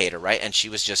communicator, right? And she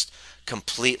was just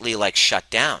completely like shut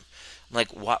down. I'm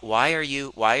like, why are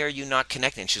you not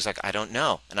connecting? And she was like, I don't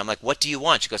know. And I'm like, what do you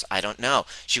want? She goes, I don't know.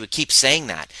 She would keep saying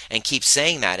that and keep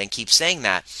saying that and keep saying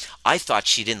that. I thought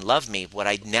she didn't love me. What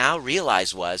I now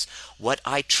realized was what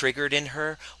I triggered in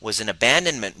her was an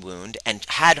abandonment wound and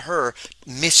had her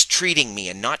mistreating me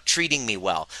and not treating me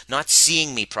well, not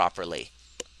seeing me properly.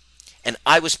 And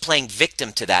I was playing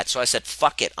victim to that. So I said,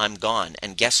 fuck it, I'm gone.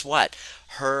 And guess what?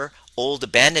 Her old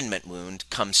abandonment wound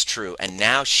comes true. And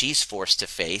now she's forced to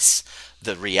face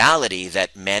the reality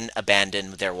that men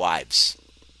abandon their wives.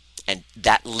 And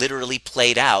that literally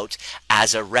played out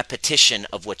as a repetition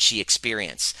of what she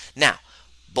experienced. Now,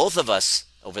 both of us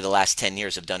over the last 10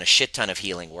 years have done a shit ton of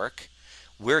healing work.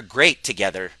 We're great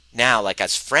together now, like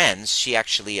as friends. She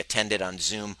actually attended on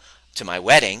Zoom to my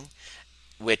wedding,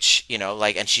 which,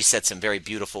 like, and she said some very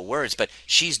beautiful words, but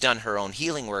she's done her own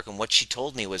healing work. And what she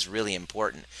told me was really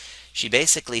important. She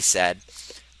basically said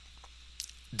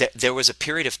that there was a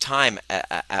period of time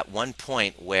at one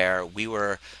point where we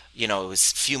were, it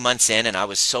was a few months in, and I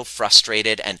was so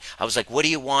frustrated, and I was like, what do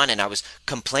you want? And I was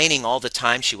complaining all the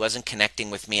time. She wasn't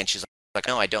connecting with me, and she's like,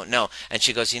 no, I don't know. And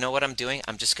she goes, you know what I'm doing?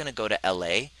 I'm just going to go to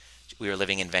LA. We were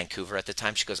living in Vancouver at the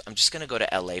time. She goes, I'm just going to go to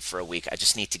LA for a week. I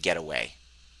just need to get away.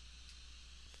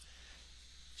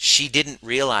 She didn't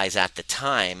realize at the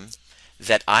time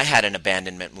that I had an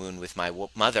abandonment wound with my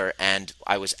mother, and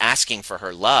I was asking for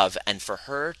her love, and for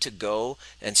her to go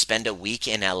and spend a week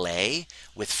in LA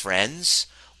with friends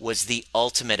was the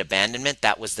ultimate abandonment.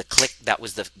 That was the click. That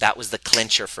was the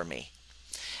clincher for me.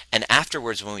 And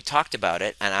afterwards, when we talked about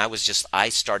it, and I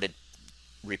started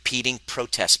repeating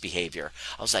protest behavior.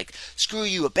 I was like, screw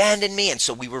you, abandon me. And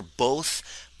so we were both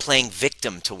playing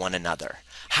victim to one another.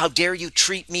 How dare you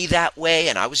treat me that way?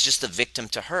 And I was just a victim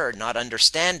to her, not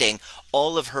understanding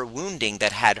all of her wounding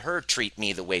that had her treat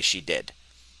me the way she did.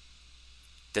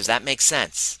 Does that make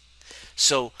sense?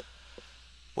 So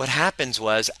what happens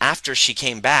was, after she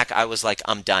came back, I was like,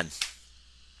 I'm done.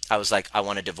 I was like, I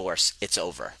want a divorce. It's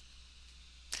over.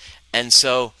 And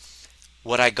so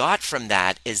what I got from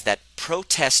that is that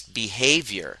protest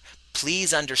behavior,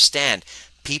 please understand,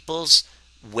 people's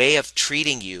way of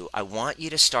treating you, I want you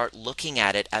to start looking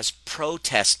at it as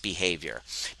protest behavior.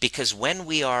 Because when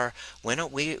we are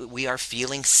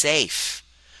feeling safe,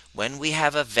 when we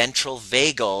have a ventral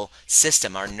vagal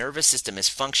system, our nervous system is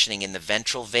functioning in the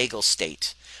ventral vagal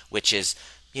state, which is,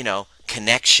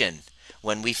 connection.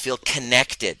 When we feel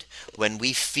connected, when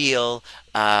we feel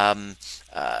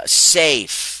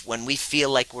safe, when we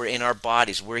feel like we're in our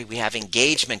bodies, where we have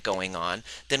engagement going on,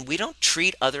 then we don't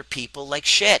treat other people like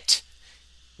shit.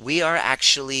 We are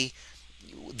actually,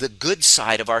 the good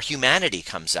side of our humanity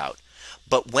comes out.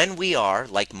 But when we are,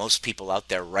 like most people out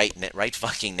there right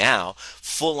fucking now,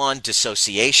 full on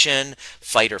dissociation,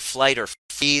 fight or flight or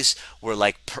freeze, we're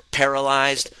like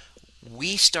paralyzed,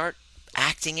 we start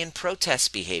acting in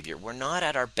protest behavior. We're not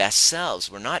at our best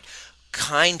selves. We're not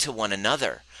kind to one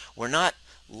another. We're not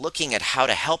looking at how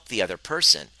to help the other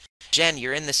person. Jen,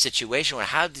 you're in this situation where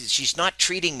she's not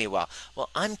treating me well. Well,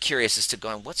 I'm curious as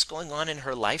to what's going on in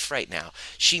her life right now.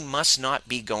 She must not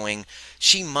be doing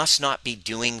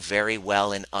very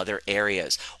well in other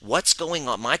areas. What's going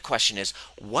on? My question is,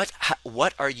 what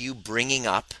are you bringing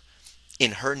up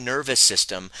in her nervous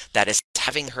system that is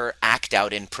having her act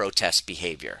out in protest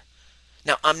behavior?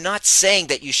 Now, I'm not saying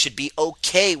that you should be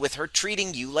okay with her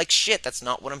treating you like shit. That's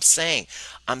not what I'm saying.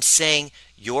 I'm saying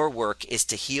your work is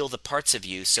to heal the parts of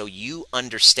you so you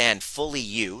understand fully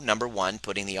you. Number one,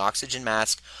 putting the oxygen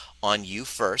mask on you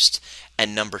first.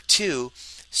 And number two,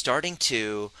 starting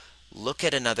to look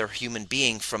at another human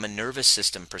being from a nervous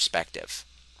system perspective.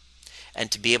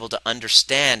 And to be able to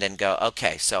understand and go,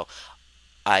 okay, so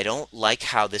I don't like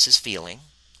how this is feeling,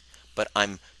 but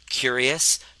I'm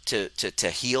curious to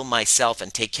heal myself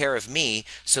and take care of me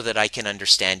so that I can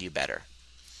understand you better.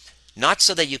 Not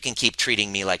so that you can keep treating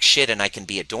me like shit and I can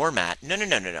be a doormat.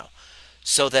 No.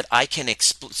 So that I can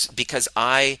because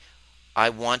I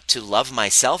want to love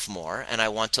myself more and I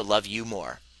want to love you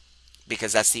more.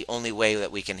 Because that's the only way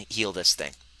that we can heal this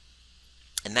thing.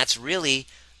 And that's really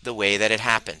the way that it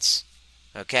happens.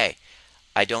 Okay.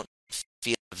 I don't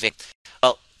feel a victim.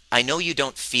 Well, I know you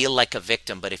don't feel like a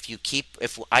victim, but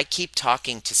if I keep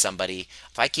talking to somebody,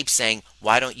 if I keep saying,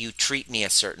 why don't you treat me a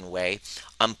certain way,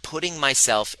 I'm putting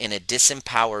myself in a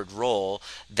disempowered role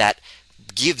that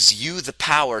gives you the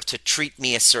power to treat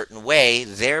me a certain way,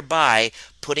 thereby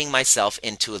putting myself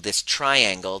into this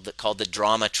triangle called the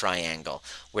drama triangle,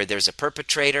 where there's a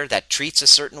perpetrator that treats a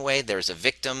certain way, there's a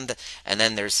victim, and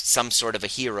then there's some sort of a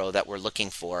hero that we're looking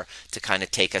for to kind of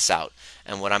take us out.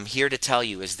 And what I'm here to tell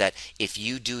you is that if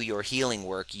you do your healing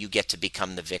work, you get to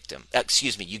become the victim.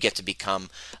 You get to become,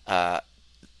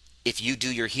 if you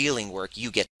do your healing work, you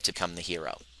get to become the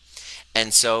hero.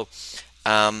 And so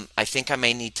I think I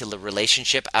may need to live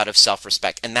relationship out of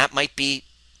self-respect, and that might be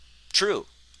true,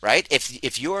 right?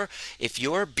 If you're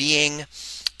being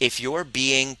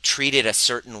treated a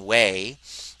certain way,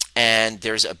 and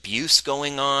there's abuse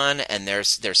going on, and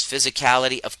there's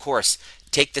physicality, of course,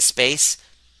 take the space,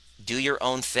 do your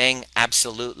own thing,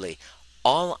 absolutely.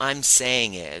 All I'm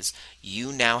saying is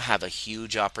you now have a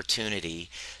huge opportunity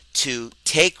to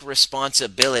take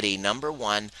responsibility. Number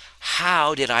one,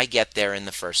 how did I get there in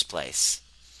the first place?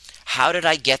 How did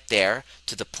I get there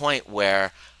to the point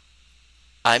where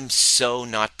I'm so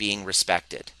not being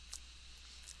respected?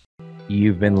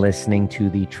 You've been listening to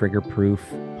the Trigger Proof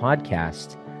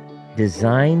podcast,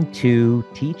 designed to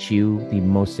teach you the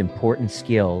most important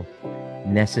skill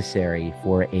necessary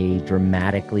for a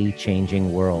dramatically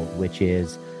changing world, which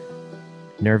is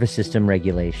nervous system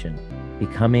regulation.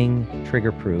 Becoming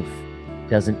trigger proof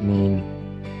doesn't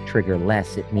mean trigger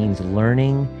less. It means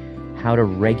learning how to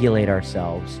regulate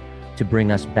ourselves to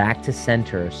bring us back to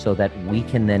center so that we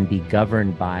can then be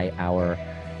governed by our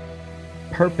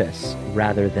purpose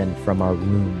rather than from our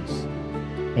wounds.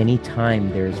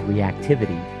 Anytime there's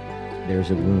reactivity,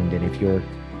 there's a wound. And if you're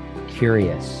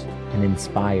curious and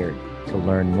inspired to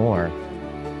learn more,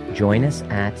 join us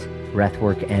at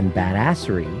Breathwork and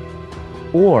Badassery,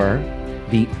 or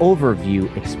the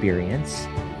overview experience,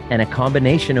 and a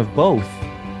combination of both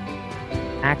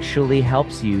actually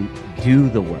helps you do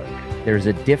the work. There's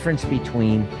a difference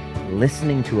between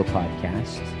listening to a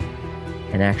podcast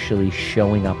and actually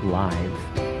showing up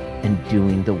live and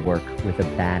doing the work with a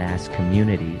badass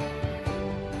community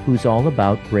who's all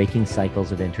about breaking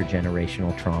cycles of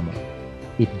intergenerational trauma.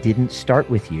 It didn't start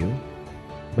with you,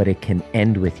 but it can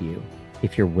end with you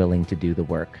if you're willing to do the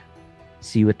work.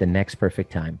 See you at the next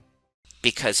perfect time.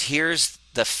 Because here's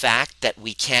the fact that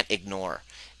we can't ignore,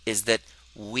 is that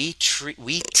we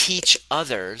teach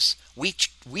others, we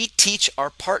teach our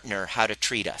partner how to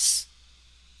treat us.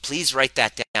 Please write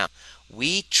that down.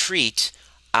 We teach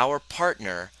our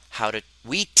partner how to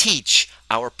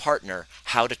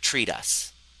treat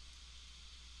us.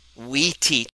 We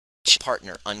teach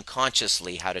partner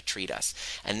unconsciously how to treat us,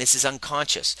 and this is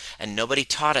unconscious, and nobody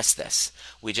taught us this.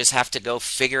 We just have to go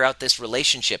figure out this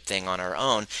relationship thing on our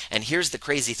own. And here's the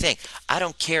crazy thing: I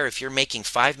don't care if you're making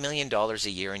 $5 million a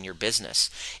year in your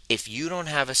business. If you don't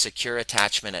have a secure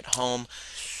attachment at home,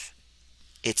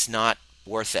 it's not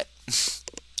worth it.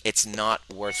 It's not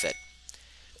worth it.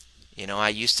 I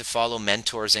used to follow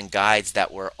mentors and guides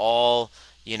that were all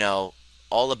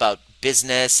about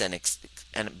business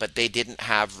but they didn't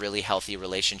have really healthy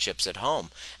relationships at home.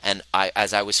 And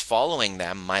as I was following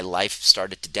them, my life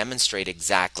started to demonstrate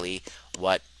exactly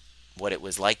what it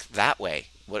was like that way,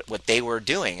 what they were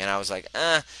doing. And I was like,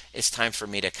 it's time for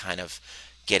me to kind of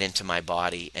get into my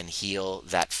body and heal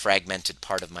that fragmented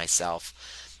part of myself,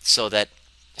 so that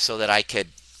I could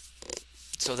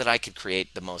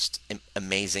create the most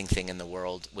amazing thing in the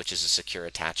world, which is a secure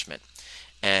attachment.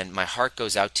 And my heart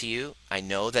goes out to you. I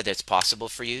know that it's possible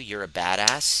for you. You're a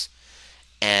badass.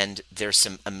 And there's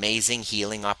some amazing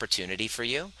healing opportunity for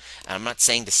you. And I'm not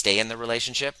saying to stay in the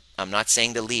relationship. I'm not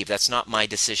saying to leave. That's not my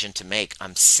decision to make.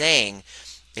 I'm saying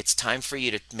it's time for you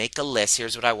to make a list.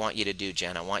 Here's what I want you to do,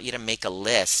 Jen. I want you to make a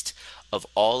list of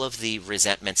all of the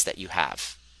resentments that you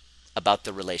have about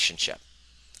the relationship,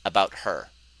 about her.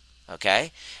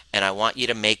 Okay? And I want you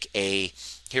to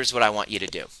here's what I want you to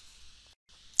do.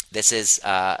 This is,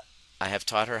 I have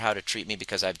taught her how to treat me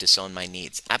because I've disowned my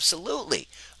needs. Absolutely.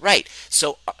 Right.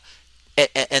 So,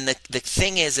 and the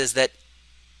thing is that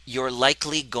you're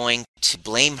likely going to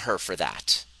blame her for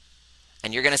that.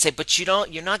 And you're going to say, but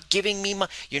you're not giving me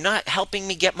you're not helping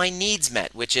me get my needs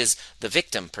met, which is the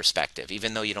victim perspective.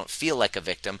 Even though you don't feel like a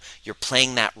victim, you're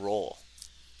playing that role,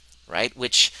 right?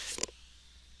 Which,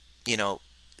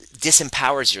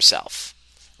 disempowers yourself,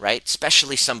 right?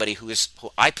 Especially somebody who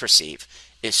I perceive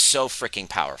is so freaking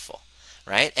powerful,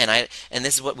 right? And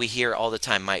this is what we hear all the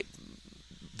time.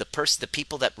 The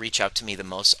people that reach out to me the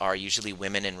most are usually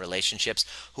women in relationships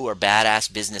who are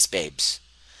badass business babes,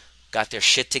 got their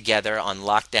shit together on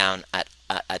lockdown at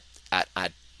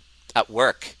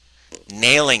work,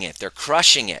 nailing it, they're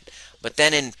crushing it. But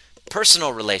then in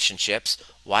personal relationships,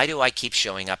 why do I keep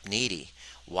showing up needy?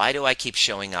 Why do I keep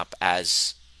showing up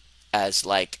as as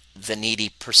like the needy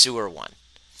pursuer one?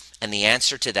 And the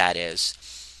answer to that is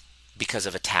because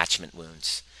of attachment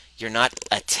wounds. You're not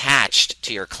attached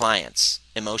to your clients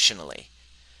emotionally,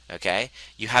 okay?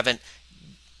 You haven't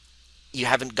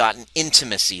gotten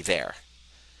intimacy there.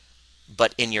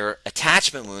 But in your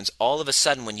attachment wounds, all of a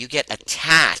sudden when you get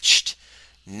attached,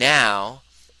 now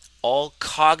all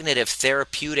cognitive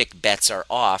therapeutic bets are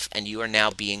off, and you are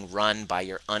now being run by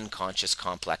your unconscious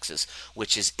complexes,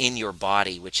 which is in your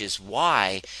body, which is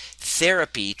why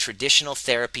therapy, traditional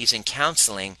therapies and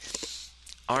counseling,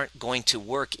 aren't going to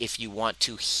work if you want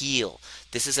to heal.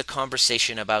 This is a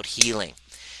conversation about healing.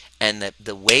 And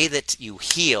the way that you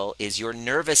heal is your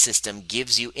nervous system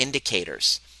gives you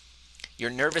indicators. Your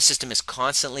nervous system is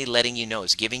constantly letting you know,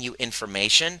 is giving you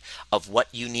information of what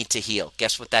you need to heal.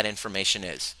 Guess what that information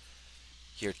is?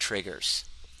 Your triggers.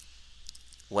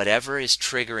 Whatever is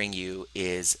triggering you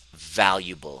is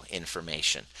valuable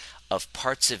information of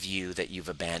parts of you that you've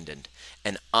abandoned.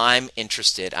 And I'm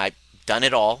interested. I've done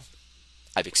it all.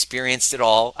 I've experienced it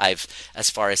all. As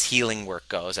far as healing work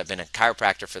goes, I've been a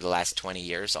chiropractor for the last 20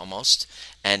 years almost,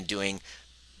 and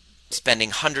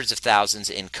spending hundreds of thousands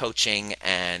in coaching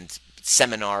and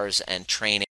seminars and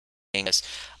training.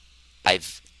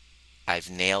 I've I've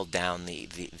nailed down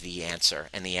the answer.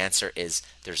 And the answer is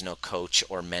there's no coach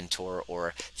or mentor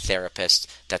or therapist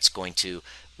that's going to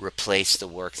replace the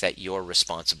work that you're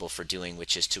responsible for doing,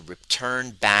 which is to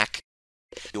return back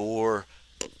your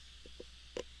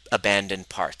abandoned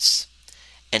parts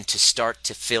and to start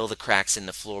to fill the cracks in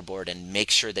the floorboard and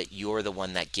make sure that you're the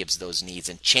one that gives those needs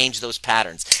and change those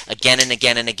patterns again and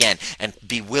again and again, and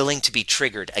be willing to be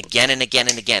triggered again and again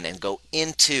and again, and go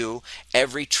into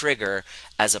every trigger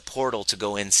as a portal to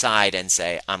go inside and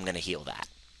say, I'm going to heal that.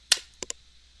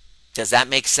 Does that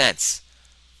make sense?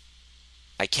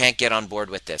 I can't get on board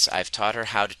with this. I've taught her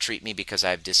how to treat me because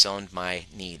I've disowned my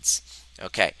needs.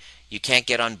 Okay, you can't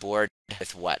get on board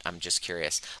with what? I'm just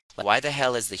curious. Why the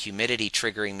hell is the humidity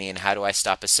triggering me, and how do I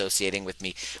stop associating with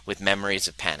me with memories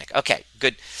of panic? Okay,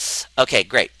 good. Okay,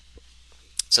 great.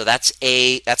 So that's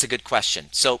a good question.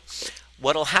 So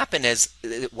what'll happen is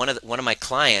one of my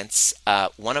clients,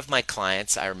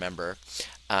 I remember,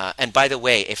 and by the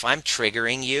way, if I'm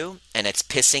triggering you and it's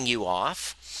pissing you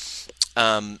off,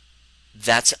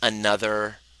 that's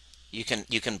another. You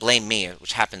can blame me,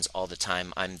 which happens all the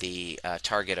time. I'm the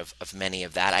target of many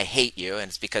of that. I hate you, and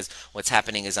it's because what's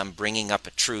happening is I'm bringing up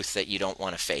a truth that you don't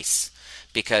want to face.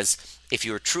 Because if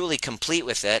you were truly complete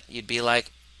with it, you'd be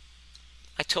like,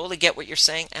 I totally get what you're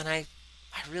saying, and I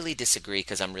really disagree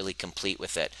because I'm really complete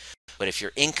with it. But if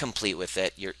you're incomplete with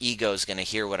it, your ego is going to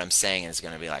hear what I'm saying and is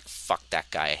going to be like, fuck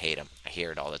that guy, I hate him. I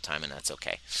hear it all the time, and that's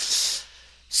okay.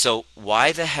 So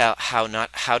why the hell, how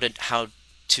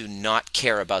to not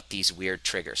care about these weird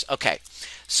triggers? Okay,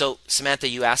 so Samantha,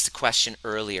 you asked a question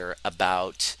earlier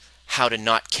about how to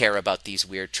not care about these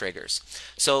weird triggers.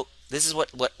 So this is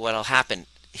what'll happen.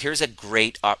 Here's a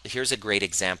great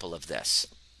example of this.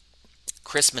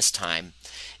 Christmas time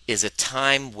is a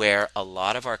time where a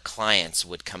lot of our clients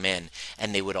would come in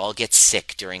and they would all get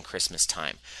sick during Christmas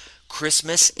time.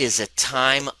 Christmas is a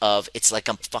time of, it's like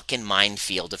a fucking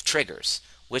minefield of triggers,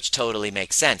 which totally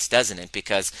makes sense, doesn't it?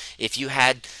 Because if you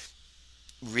had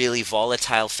really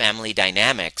volatile family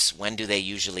dynamics, when do they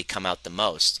usually come out the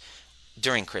most?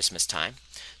 During Christmas time.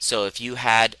 So if you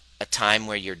had a time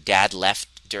where your dad left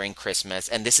during Christmas,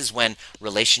 and this is when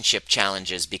relationship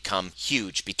challenges become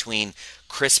huge. Between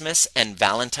Christmas and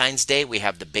Valentine's Day, we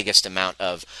have the biggest amount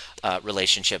of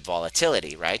relationship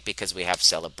volatility, right? Because we have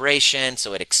celebration,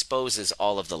 so it exposes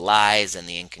all of the lies and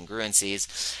the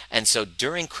incongruencies. And so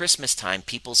during Christmas time,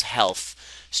 people's health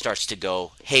starts to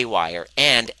go haywire,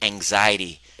 and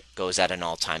anxiety goes at an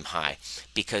all-time high.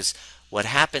 Because what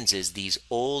happens is these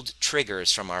old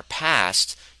triggers from our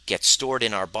past get stored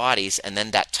in our bodies, and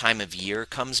then that time of year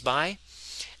comes by,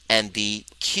 and the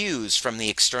cues from the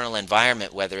external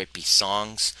environment, whether it be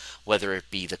songs, whether it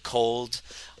be the cold,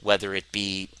 whether it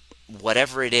be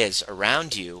whatever it is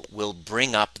around you, will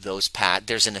bring up those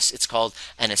it's called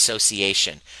an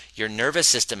association. Your nervous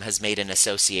system has made an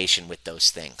association with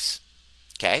those things.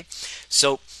 Okay?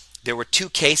 So there were two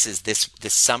cases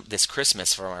this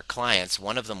Christmas from our clients.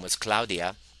 One of them was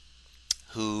Claudia,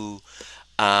 who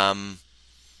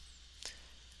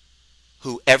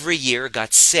every year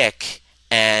got sick,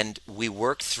 and we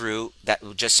worked through that.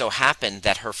 It just so happened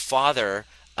that her father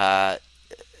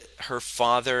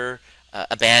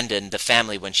abandoned the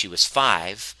family when she was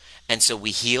 5, and so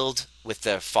we healed with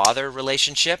the father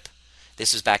relationship.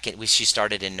 This was she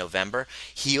started in November,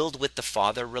 healed with the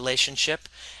father relationship,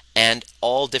 and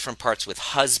all different parts with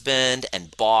husband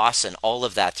and boss and all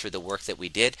of that through the work that we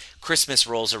did. Christmas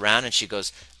rolls around and she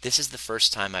goes, "This is the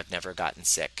first time I've never gotten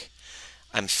sick.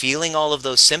 I'm feeling all of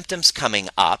those symptoms coming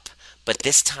up, but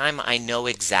this time I know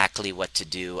exactly what to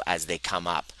do as they come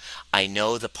up. I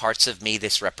know the parts of me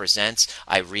this represents.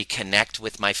 I reconnect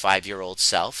with my 5-year-old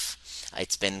self.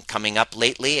 It's been coming up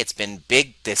lately. It's been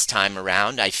big this time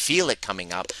around. I feel it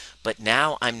coming up, but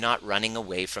now I'm not running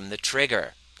away from the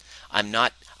trigger.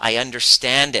 I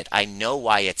understand it. I know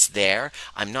why it's there.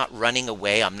 I'm not running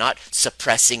away. I'm not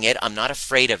suppressing it. I'm not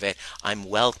afraid of it. I'm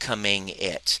welcoming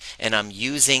it. And I'm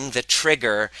using the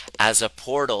trigger as a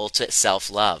portal to self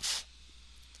love.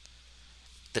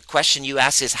 The question you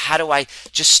ask is, how do I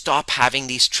just stop having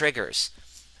these triggers?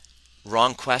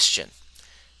 Wrong question.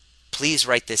 Please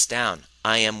write this down.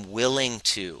 I am willing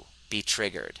to be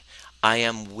triggered. I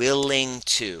am willing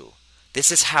to.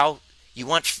 This is how you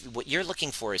want, what you're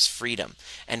looking for is freedom.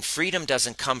 And freedom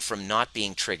doesn't come from not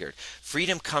being triggered.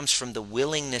 Freedom comes from the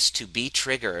willingness to be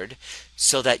triggered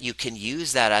so that you can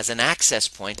use that as an access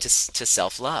point to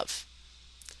self-love.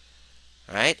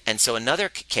 All right? And so another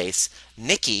case,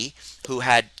 Nikki, who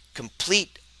had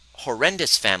complete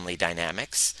horrendous family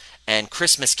dynamics, and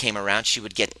Christmas came around, she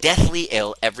would get deathly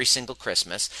ill every single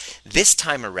Christmas. This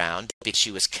time around, because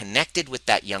she was connected with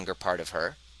that younger part of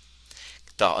her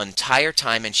the entire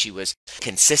time, and she was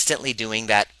consistently doing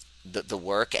the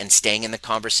work and staying in the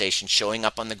conversation, showing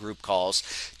up on the group calls,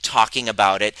 talking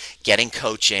about it, getting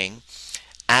coaching.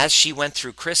 As she went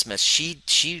through Christmas, she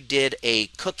did a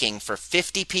cooking for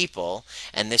 50 people,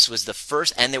 and this was the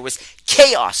first, and there was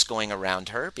chaos going around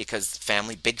her because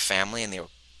family, big family, and they were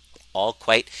all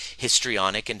quite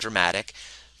histrionic and dramatic.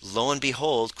 Lo and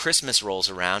behold, Christmas rolls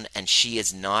around and she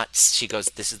is not, she goes,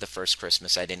 "This is the first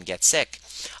Christmas I didn't get sick.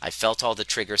 I felt all the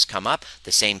triggers come up,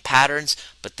 the same patterns,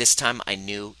 but this time I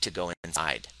knew to go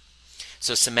inside."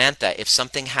 So Samantha, if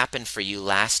something happened for you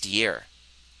last year,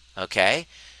 okay?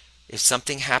 If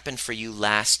something happened for you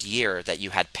last year that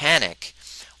you had panic,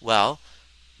 well,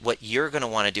 what you're going to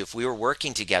want to do, if we were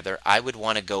working together, I would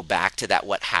want to go back to that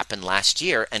what happened last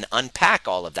year and unpack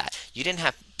all of that. You didn't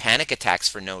have panic attacks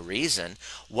for no reason.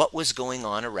 What was going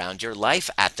on around your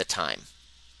life at the time?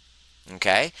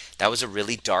 Okay? That was a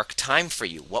really dark time for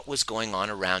you. What was going on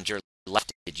around your life?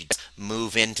 Did you just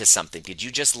move into something? Did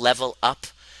you just level up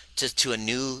to a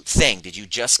new thing? Did you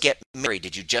just get married?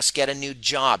 Did you just get a new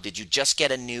job? Did you just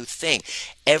get a new thing?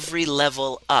 Every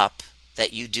level up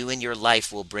that you do in your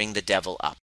life will bring the devil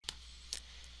up.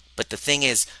 But the thing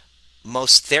is,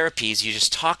 most therapies, you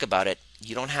just talk about it.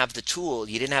 You don't have the tool.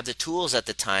 You didn't have the tools at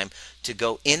the time to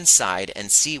go inside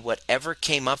and see whatever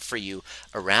came up for you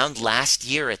around last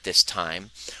year at this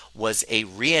time was a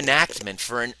reenactment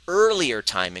for an earlier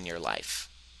time in your life.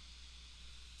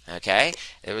 Okay?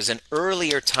 There was an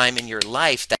earlier time in your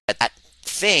life that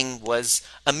thing was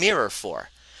a mirror for.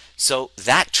 So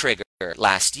that trigger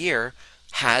last year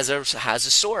has a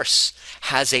source,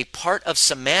 has a part of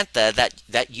Samantha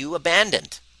that you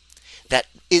abandoned, that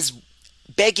is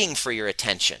begging for your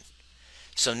attention.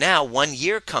 So now 1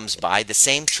 year comes by, the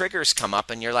same triggers come up,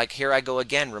 and you're like, here I go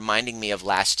again, reminding me of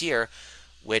last year,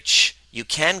 which you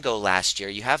can go last year.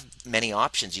 You have many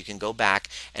options. You can go back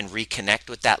and reconnect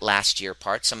with that last year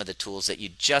part, some of the tools that you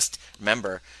just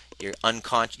remember.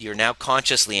 You're now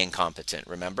consciously incompetent.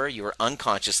 Remember, you were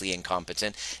unconsciously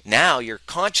incompetent. Now you're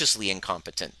consciously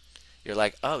incompetent. You're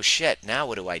like, oh shit, now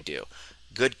what do I do?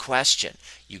 Good question.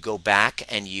 You go back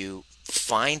and you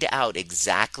find out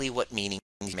exactly what meaning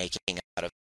you're making out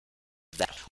of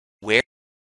that. Where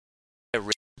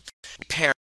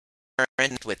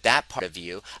parent with that part of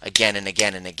you again and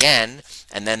again and again,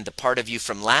 and then the part of you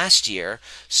from last year.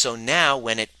 So now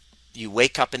when you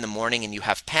wake up in the morning and you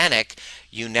have panic,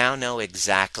 you now know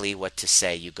exactly what to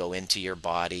say. You go into your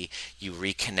body, you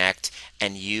reconnect,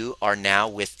 and you are now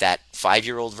with that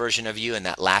 5-year-old version of you and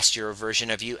that last year version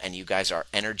of you, and you guys are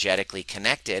energetically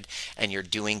connected, and you're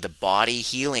doing the body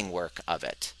healing work of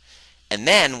it. And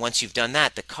then once you've done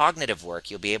that, the cognitive work,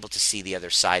 you'll be able to see the other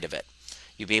side of it.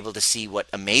 You'll be able to see what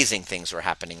amazing things were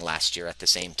happening last year at the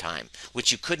same time,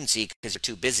 which you couldn't see because you're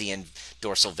too busy and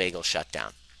dorsal vagal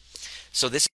shutdown. So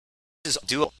this is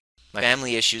doable. My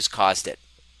family issues caused it.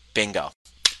 Bingo.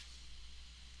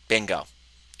 Bingo.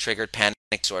 Triggered panic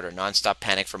disorder, nonstop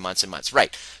panic for months and months.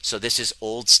 Right. So this is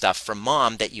old stuff from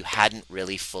mom that you hadn't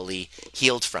really fully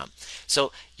healed from.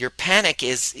 So your panic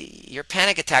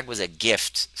attack was a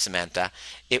gift, Samantha.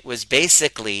 It was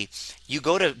basically, you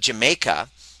go to Jamaica,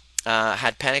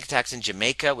 had panic attacks in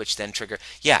Jamaica, which then trigger,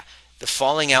 the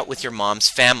falling out with your mom's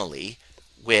family,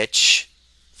 which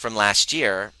from last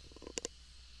year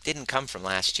didn't come from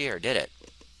last year, did it?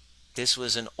 This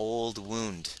was an old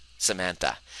wound,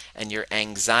 Samantha. And your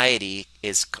anxiety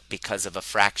is because of a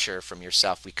fracture from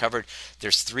yourself. We covered,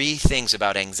 there's three things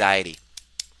about anxiety.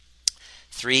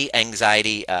 Three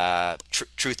anxiety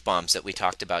truth bombs that we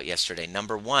talked about yesterday.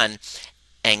 Number one,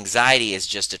 anxiety is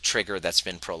just a trigger that's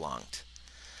been prolonged.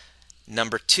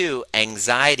 Number two,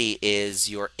 anxiety is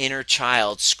your inner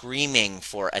child screaming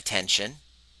for attention.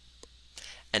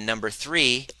 And number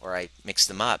three, or I mix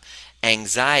them up,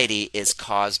 anxiety is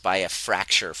caused by a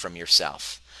fracture from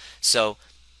yourself. So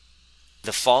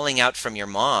the falling out from your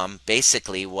mom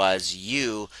basically was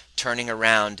you turning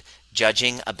around,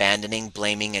 judging, abandoning,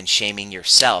 blaming, and shaming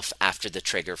yourself after the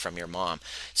trigger from your mom.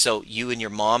 So you and your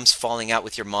mom's falling out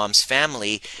with your mom's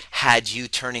family had you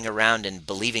turning around and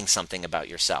believing something about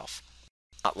yourself.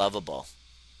 Not lovable.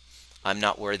 I'm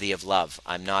not worthy of love.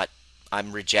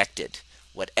 I'm rejected.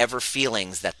 Whatever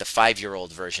feelings that the 5-year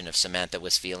old version of Samantha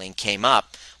was feeling came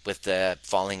up with the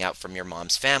falling out from your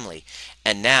mom's family.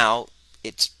 And now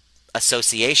it's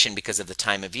association because of the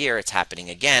time of year. It's happening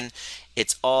again.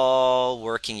 It's all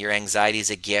working. Your anxiety is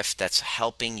a gift that's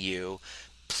helping you.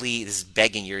 Please,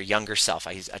 begging your younger self.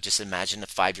 I just imagine a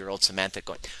 5-year old Samantha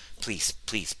going, please,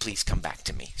 please, please come back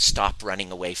to me. Stop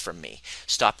running away from me.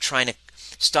 Stop trying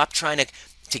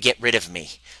to get rid of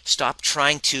me. Stop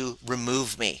trying to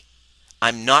remove me.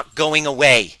 I'm not going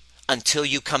away until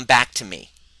you come back to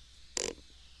me.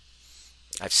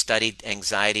 I've studied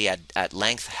anxiety at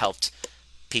length, helped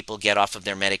people get off of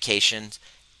their medications.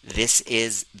 This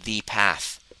is the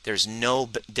path. There's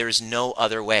no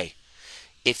other way.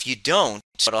 If you don't,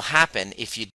 what'll happen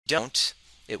if you don't,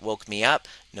 it woke me up.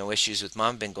 No issues with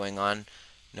mom been going on.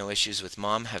 No issues with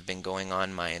mom have been going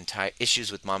on my entire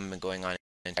issues with mom have been going on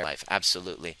my entire life.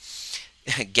 Absolutely.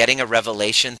 Getting a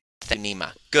revelation.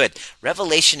 Nima. Good.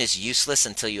 Revelation is useless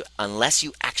unless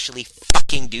you actually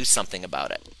fucking do something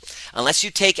about it. Unless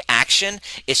you take action,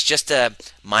 it's just a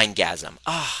mindgasm.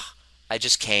 I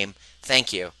just came.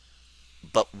 Thank you.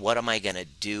 But what am I going to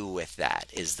do with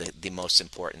that is the most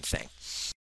important thing.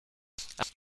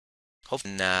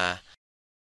 Hopefully,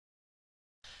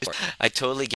 I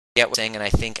totally get what you're saying, and I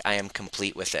think I am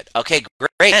complete with it. Okay,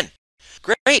 great.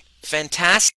 Great.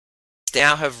 Fantastic.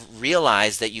 Now have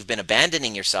realized that you've been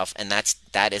abandoning yourself, and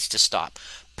that is to stop.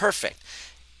 Perfect.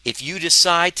 If you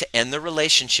decide to end the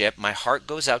relationship, my heart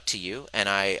goes out to you, and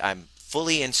I'm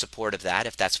fully in support of that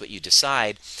if that's what you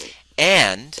decide.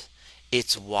 And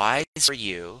it's wise for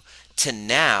you to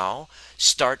now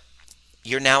start.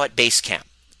 You're now at base camp.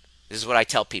 This is what I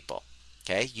tell people.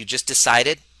 Okay, you just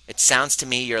decided. It sounds to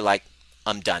me you're like,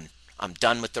 I'm done. I'm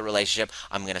done with the relationship.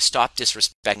 I'm going to stop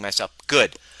disrespecting myself.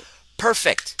 Good.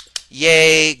 Perfect.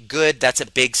 Yay, good. That's a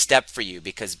big step for you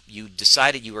because you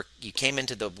decided you came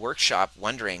into the workshop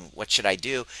wondering what should I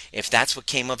do. If that's what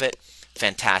came of it,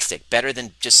 fantastic. Better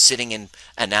than just sitting in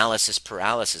analysis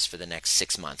paralysis for the next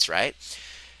 6 months, right?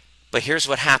 But here's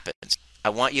what happens. I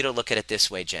want you to look at it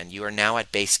this way, Jen. You are now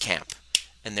at base camp,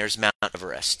 and there's Mount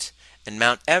Everest. And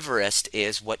Mount Everest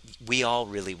is what we all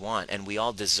really want, and we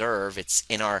all deserve. It's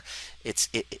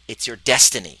your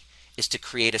destiny is to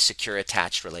create a secure,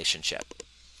 attached relationship.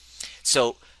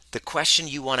 So the question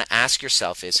you want to ask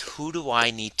yourself is, who do I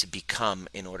need to become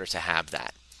in order to have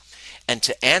that? And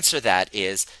to answer that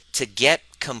is to get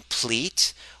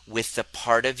complete with the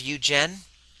part of you, Jen,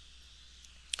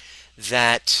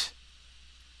 that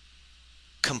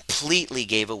completely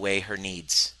gave away her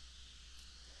needs,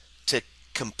 to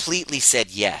completely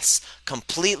said yes,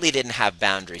 completely didn't have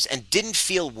boundaries, and didn't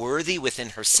feel worthy within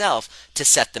herself to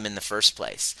set them in the first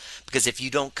place. Because if you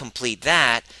don't complete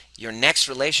that, your next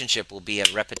relationship will be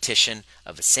a repetition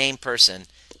of the same person,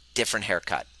 different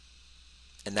haircut.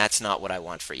 And that's not what I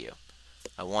want for you.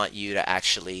 I want you to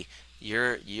actually,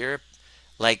 you're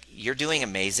doing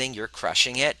amazing, you're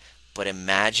crushing it, but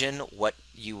imagine what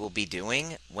you will be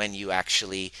doing when you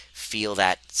actually feel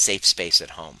that safe space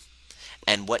at home.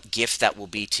 And what gift that will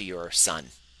be to your son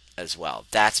as well.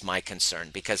 That's my concern,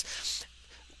 because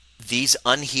these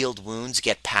unhealed wounds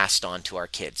get passed on to our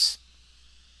kids.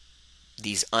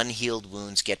 These unhealed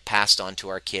wounds get passed on to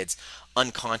our kids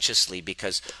unconsciously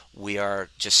because we are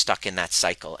just stuck in that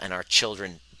cycle, and our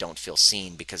children don't feel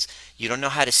seen because you don't know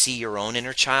how to see your own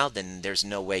inner child, then there's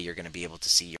no way you're going to be able to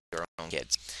see your own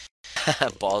kids.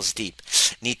 Balls deep.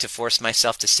 Need to force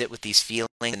myself to sit with these feelings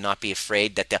and not be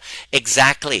afraid that they'll...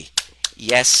 Exactly.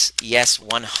 Yes,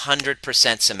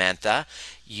 100%, Samantha.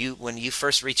 When you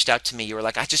first reached out to me, you were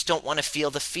like, I just don't want to feel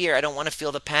the fear. I don't want to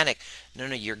feel the panic. No,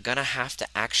 you're going to have to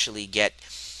actually get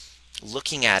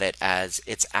looking at it as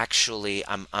it's actually,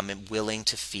 I'm willing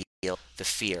to feel the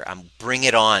fear. Bring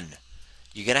it on.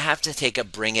 You're going to have to take a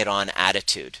bring it on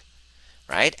attitude,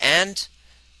 right? And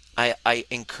I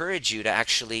encourage you to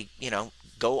actually,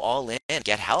 go all in,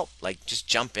 get help. Like, just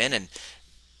jump in and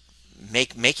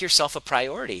make yourself a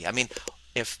priority. I mean,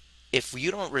 if if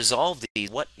you don't resolve these,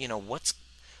 what's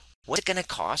it going to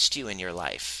cost you in your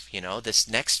life? This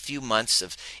next few months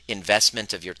of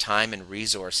investment of your time and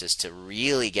resources to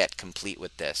really get complete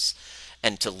with this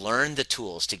and to learn the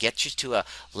tools to get you to a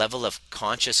level of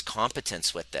conscious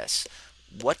competence with this.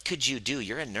 What could you do?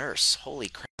 You're a nurse. Holy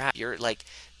crap. You're like,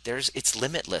 it's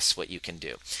limitless what you can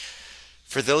do.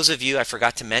 For those of you, I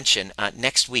forgot to mention,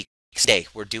 next week, day,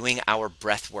 we're doing our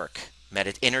breath work,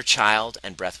 inner child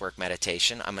and breath work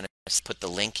meditation. I'm going to put the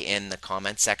link in the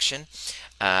comment section.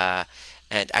 Uh,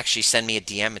 and actually send me a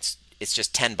DM. It's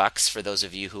just $10 for those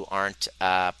of you who aren't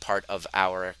part of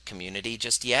our community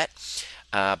just yet.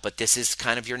 But this is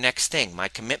kind of your next thing. My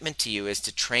commitment to you is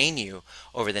to train you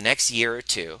over the next year or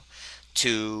two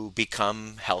to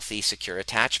become healthy, secure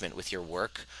attachment with your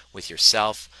work, with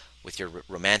yourself, with your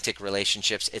romantic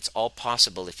relationships. It's all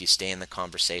possible if you stay in the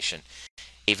conversation.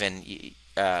 Even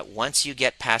once you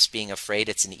get past being afraid,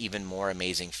 it's an even more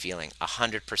amazing feeling.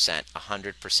 100%,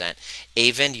 100%.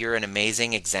 Avon, you're an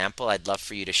amazing example. I'd love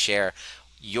for you to share.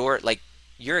 You're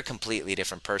a completely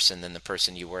different person than the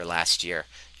person you were last year.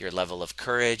 Your level of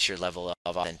courage, your level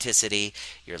of authenticity,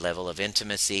 your level of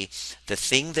intimacy. The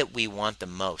thing that we want the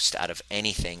most out of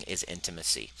anything is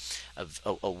intimacy, of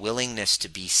a willingness to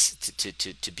be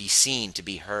seen, to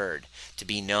be heard, to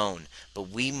be known. But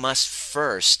we must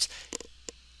first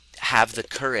have the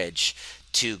courage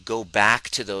to go back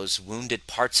to those wounded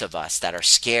parts of us that are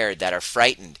scared, that are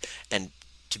frightened, and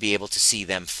to be able to see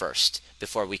them first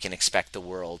before we can expect the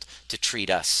world to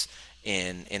treat us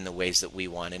in the ways that we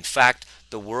want. In fact,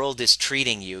 the world is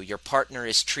treating you, your partner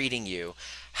is treating you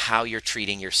how you're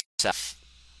treating yourself.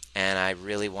 And I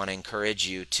really want to encourage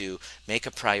you to make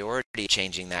a priority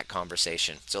changing that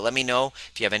conversation. So let me know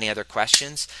if you have any other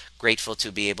questions. Grateful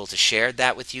to be able to share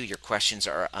that with you. Your questions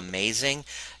are amazing.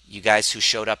 You guys who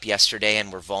showed up yesterday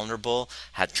and were vulnerable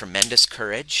had tremendous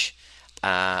courage.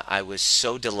 I was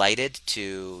so delighted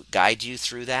to guide you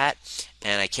through that,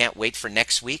 and I can't wait for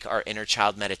next week, our inner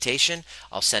child meditation.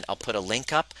 I'll put a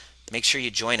link up. Make sure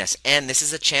you join us. And this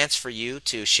is a chance for you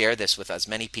to share this with as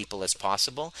many people as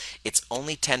possible. It's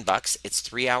only $10. It's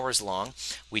 3 hours long.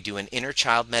 We do an inner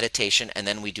child meditation, and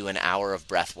then we do an hour of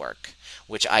breath work,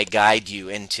 which I guide you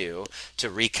into to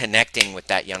reconnecting with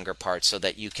that younger part so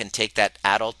that you can take that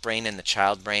adult brain and the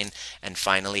child brain and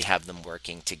finally have them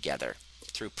working together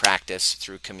through practice,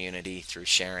 through community, through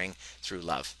sharing, through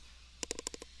love.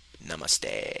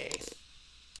 Namaste.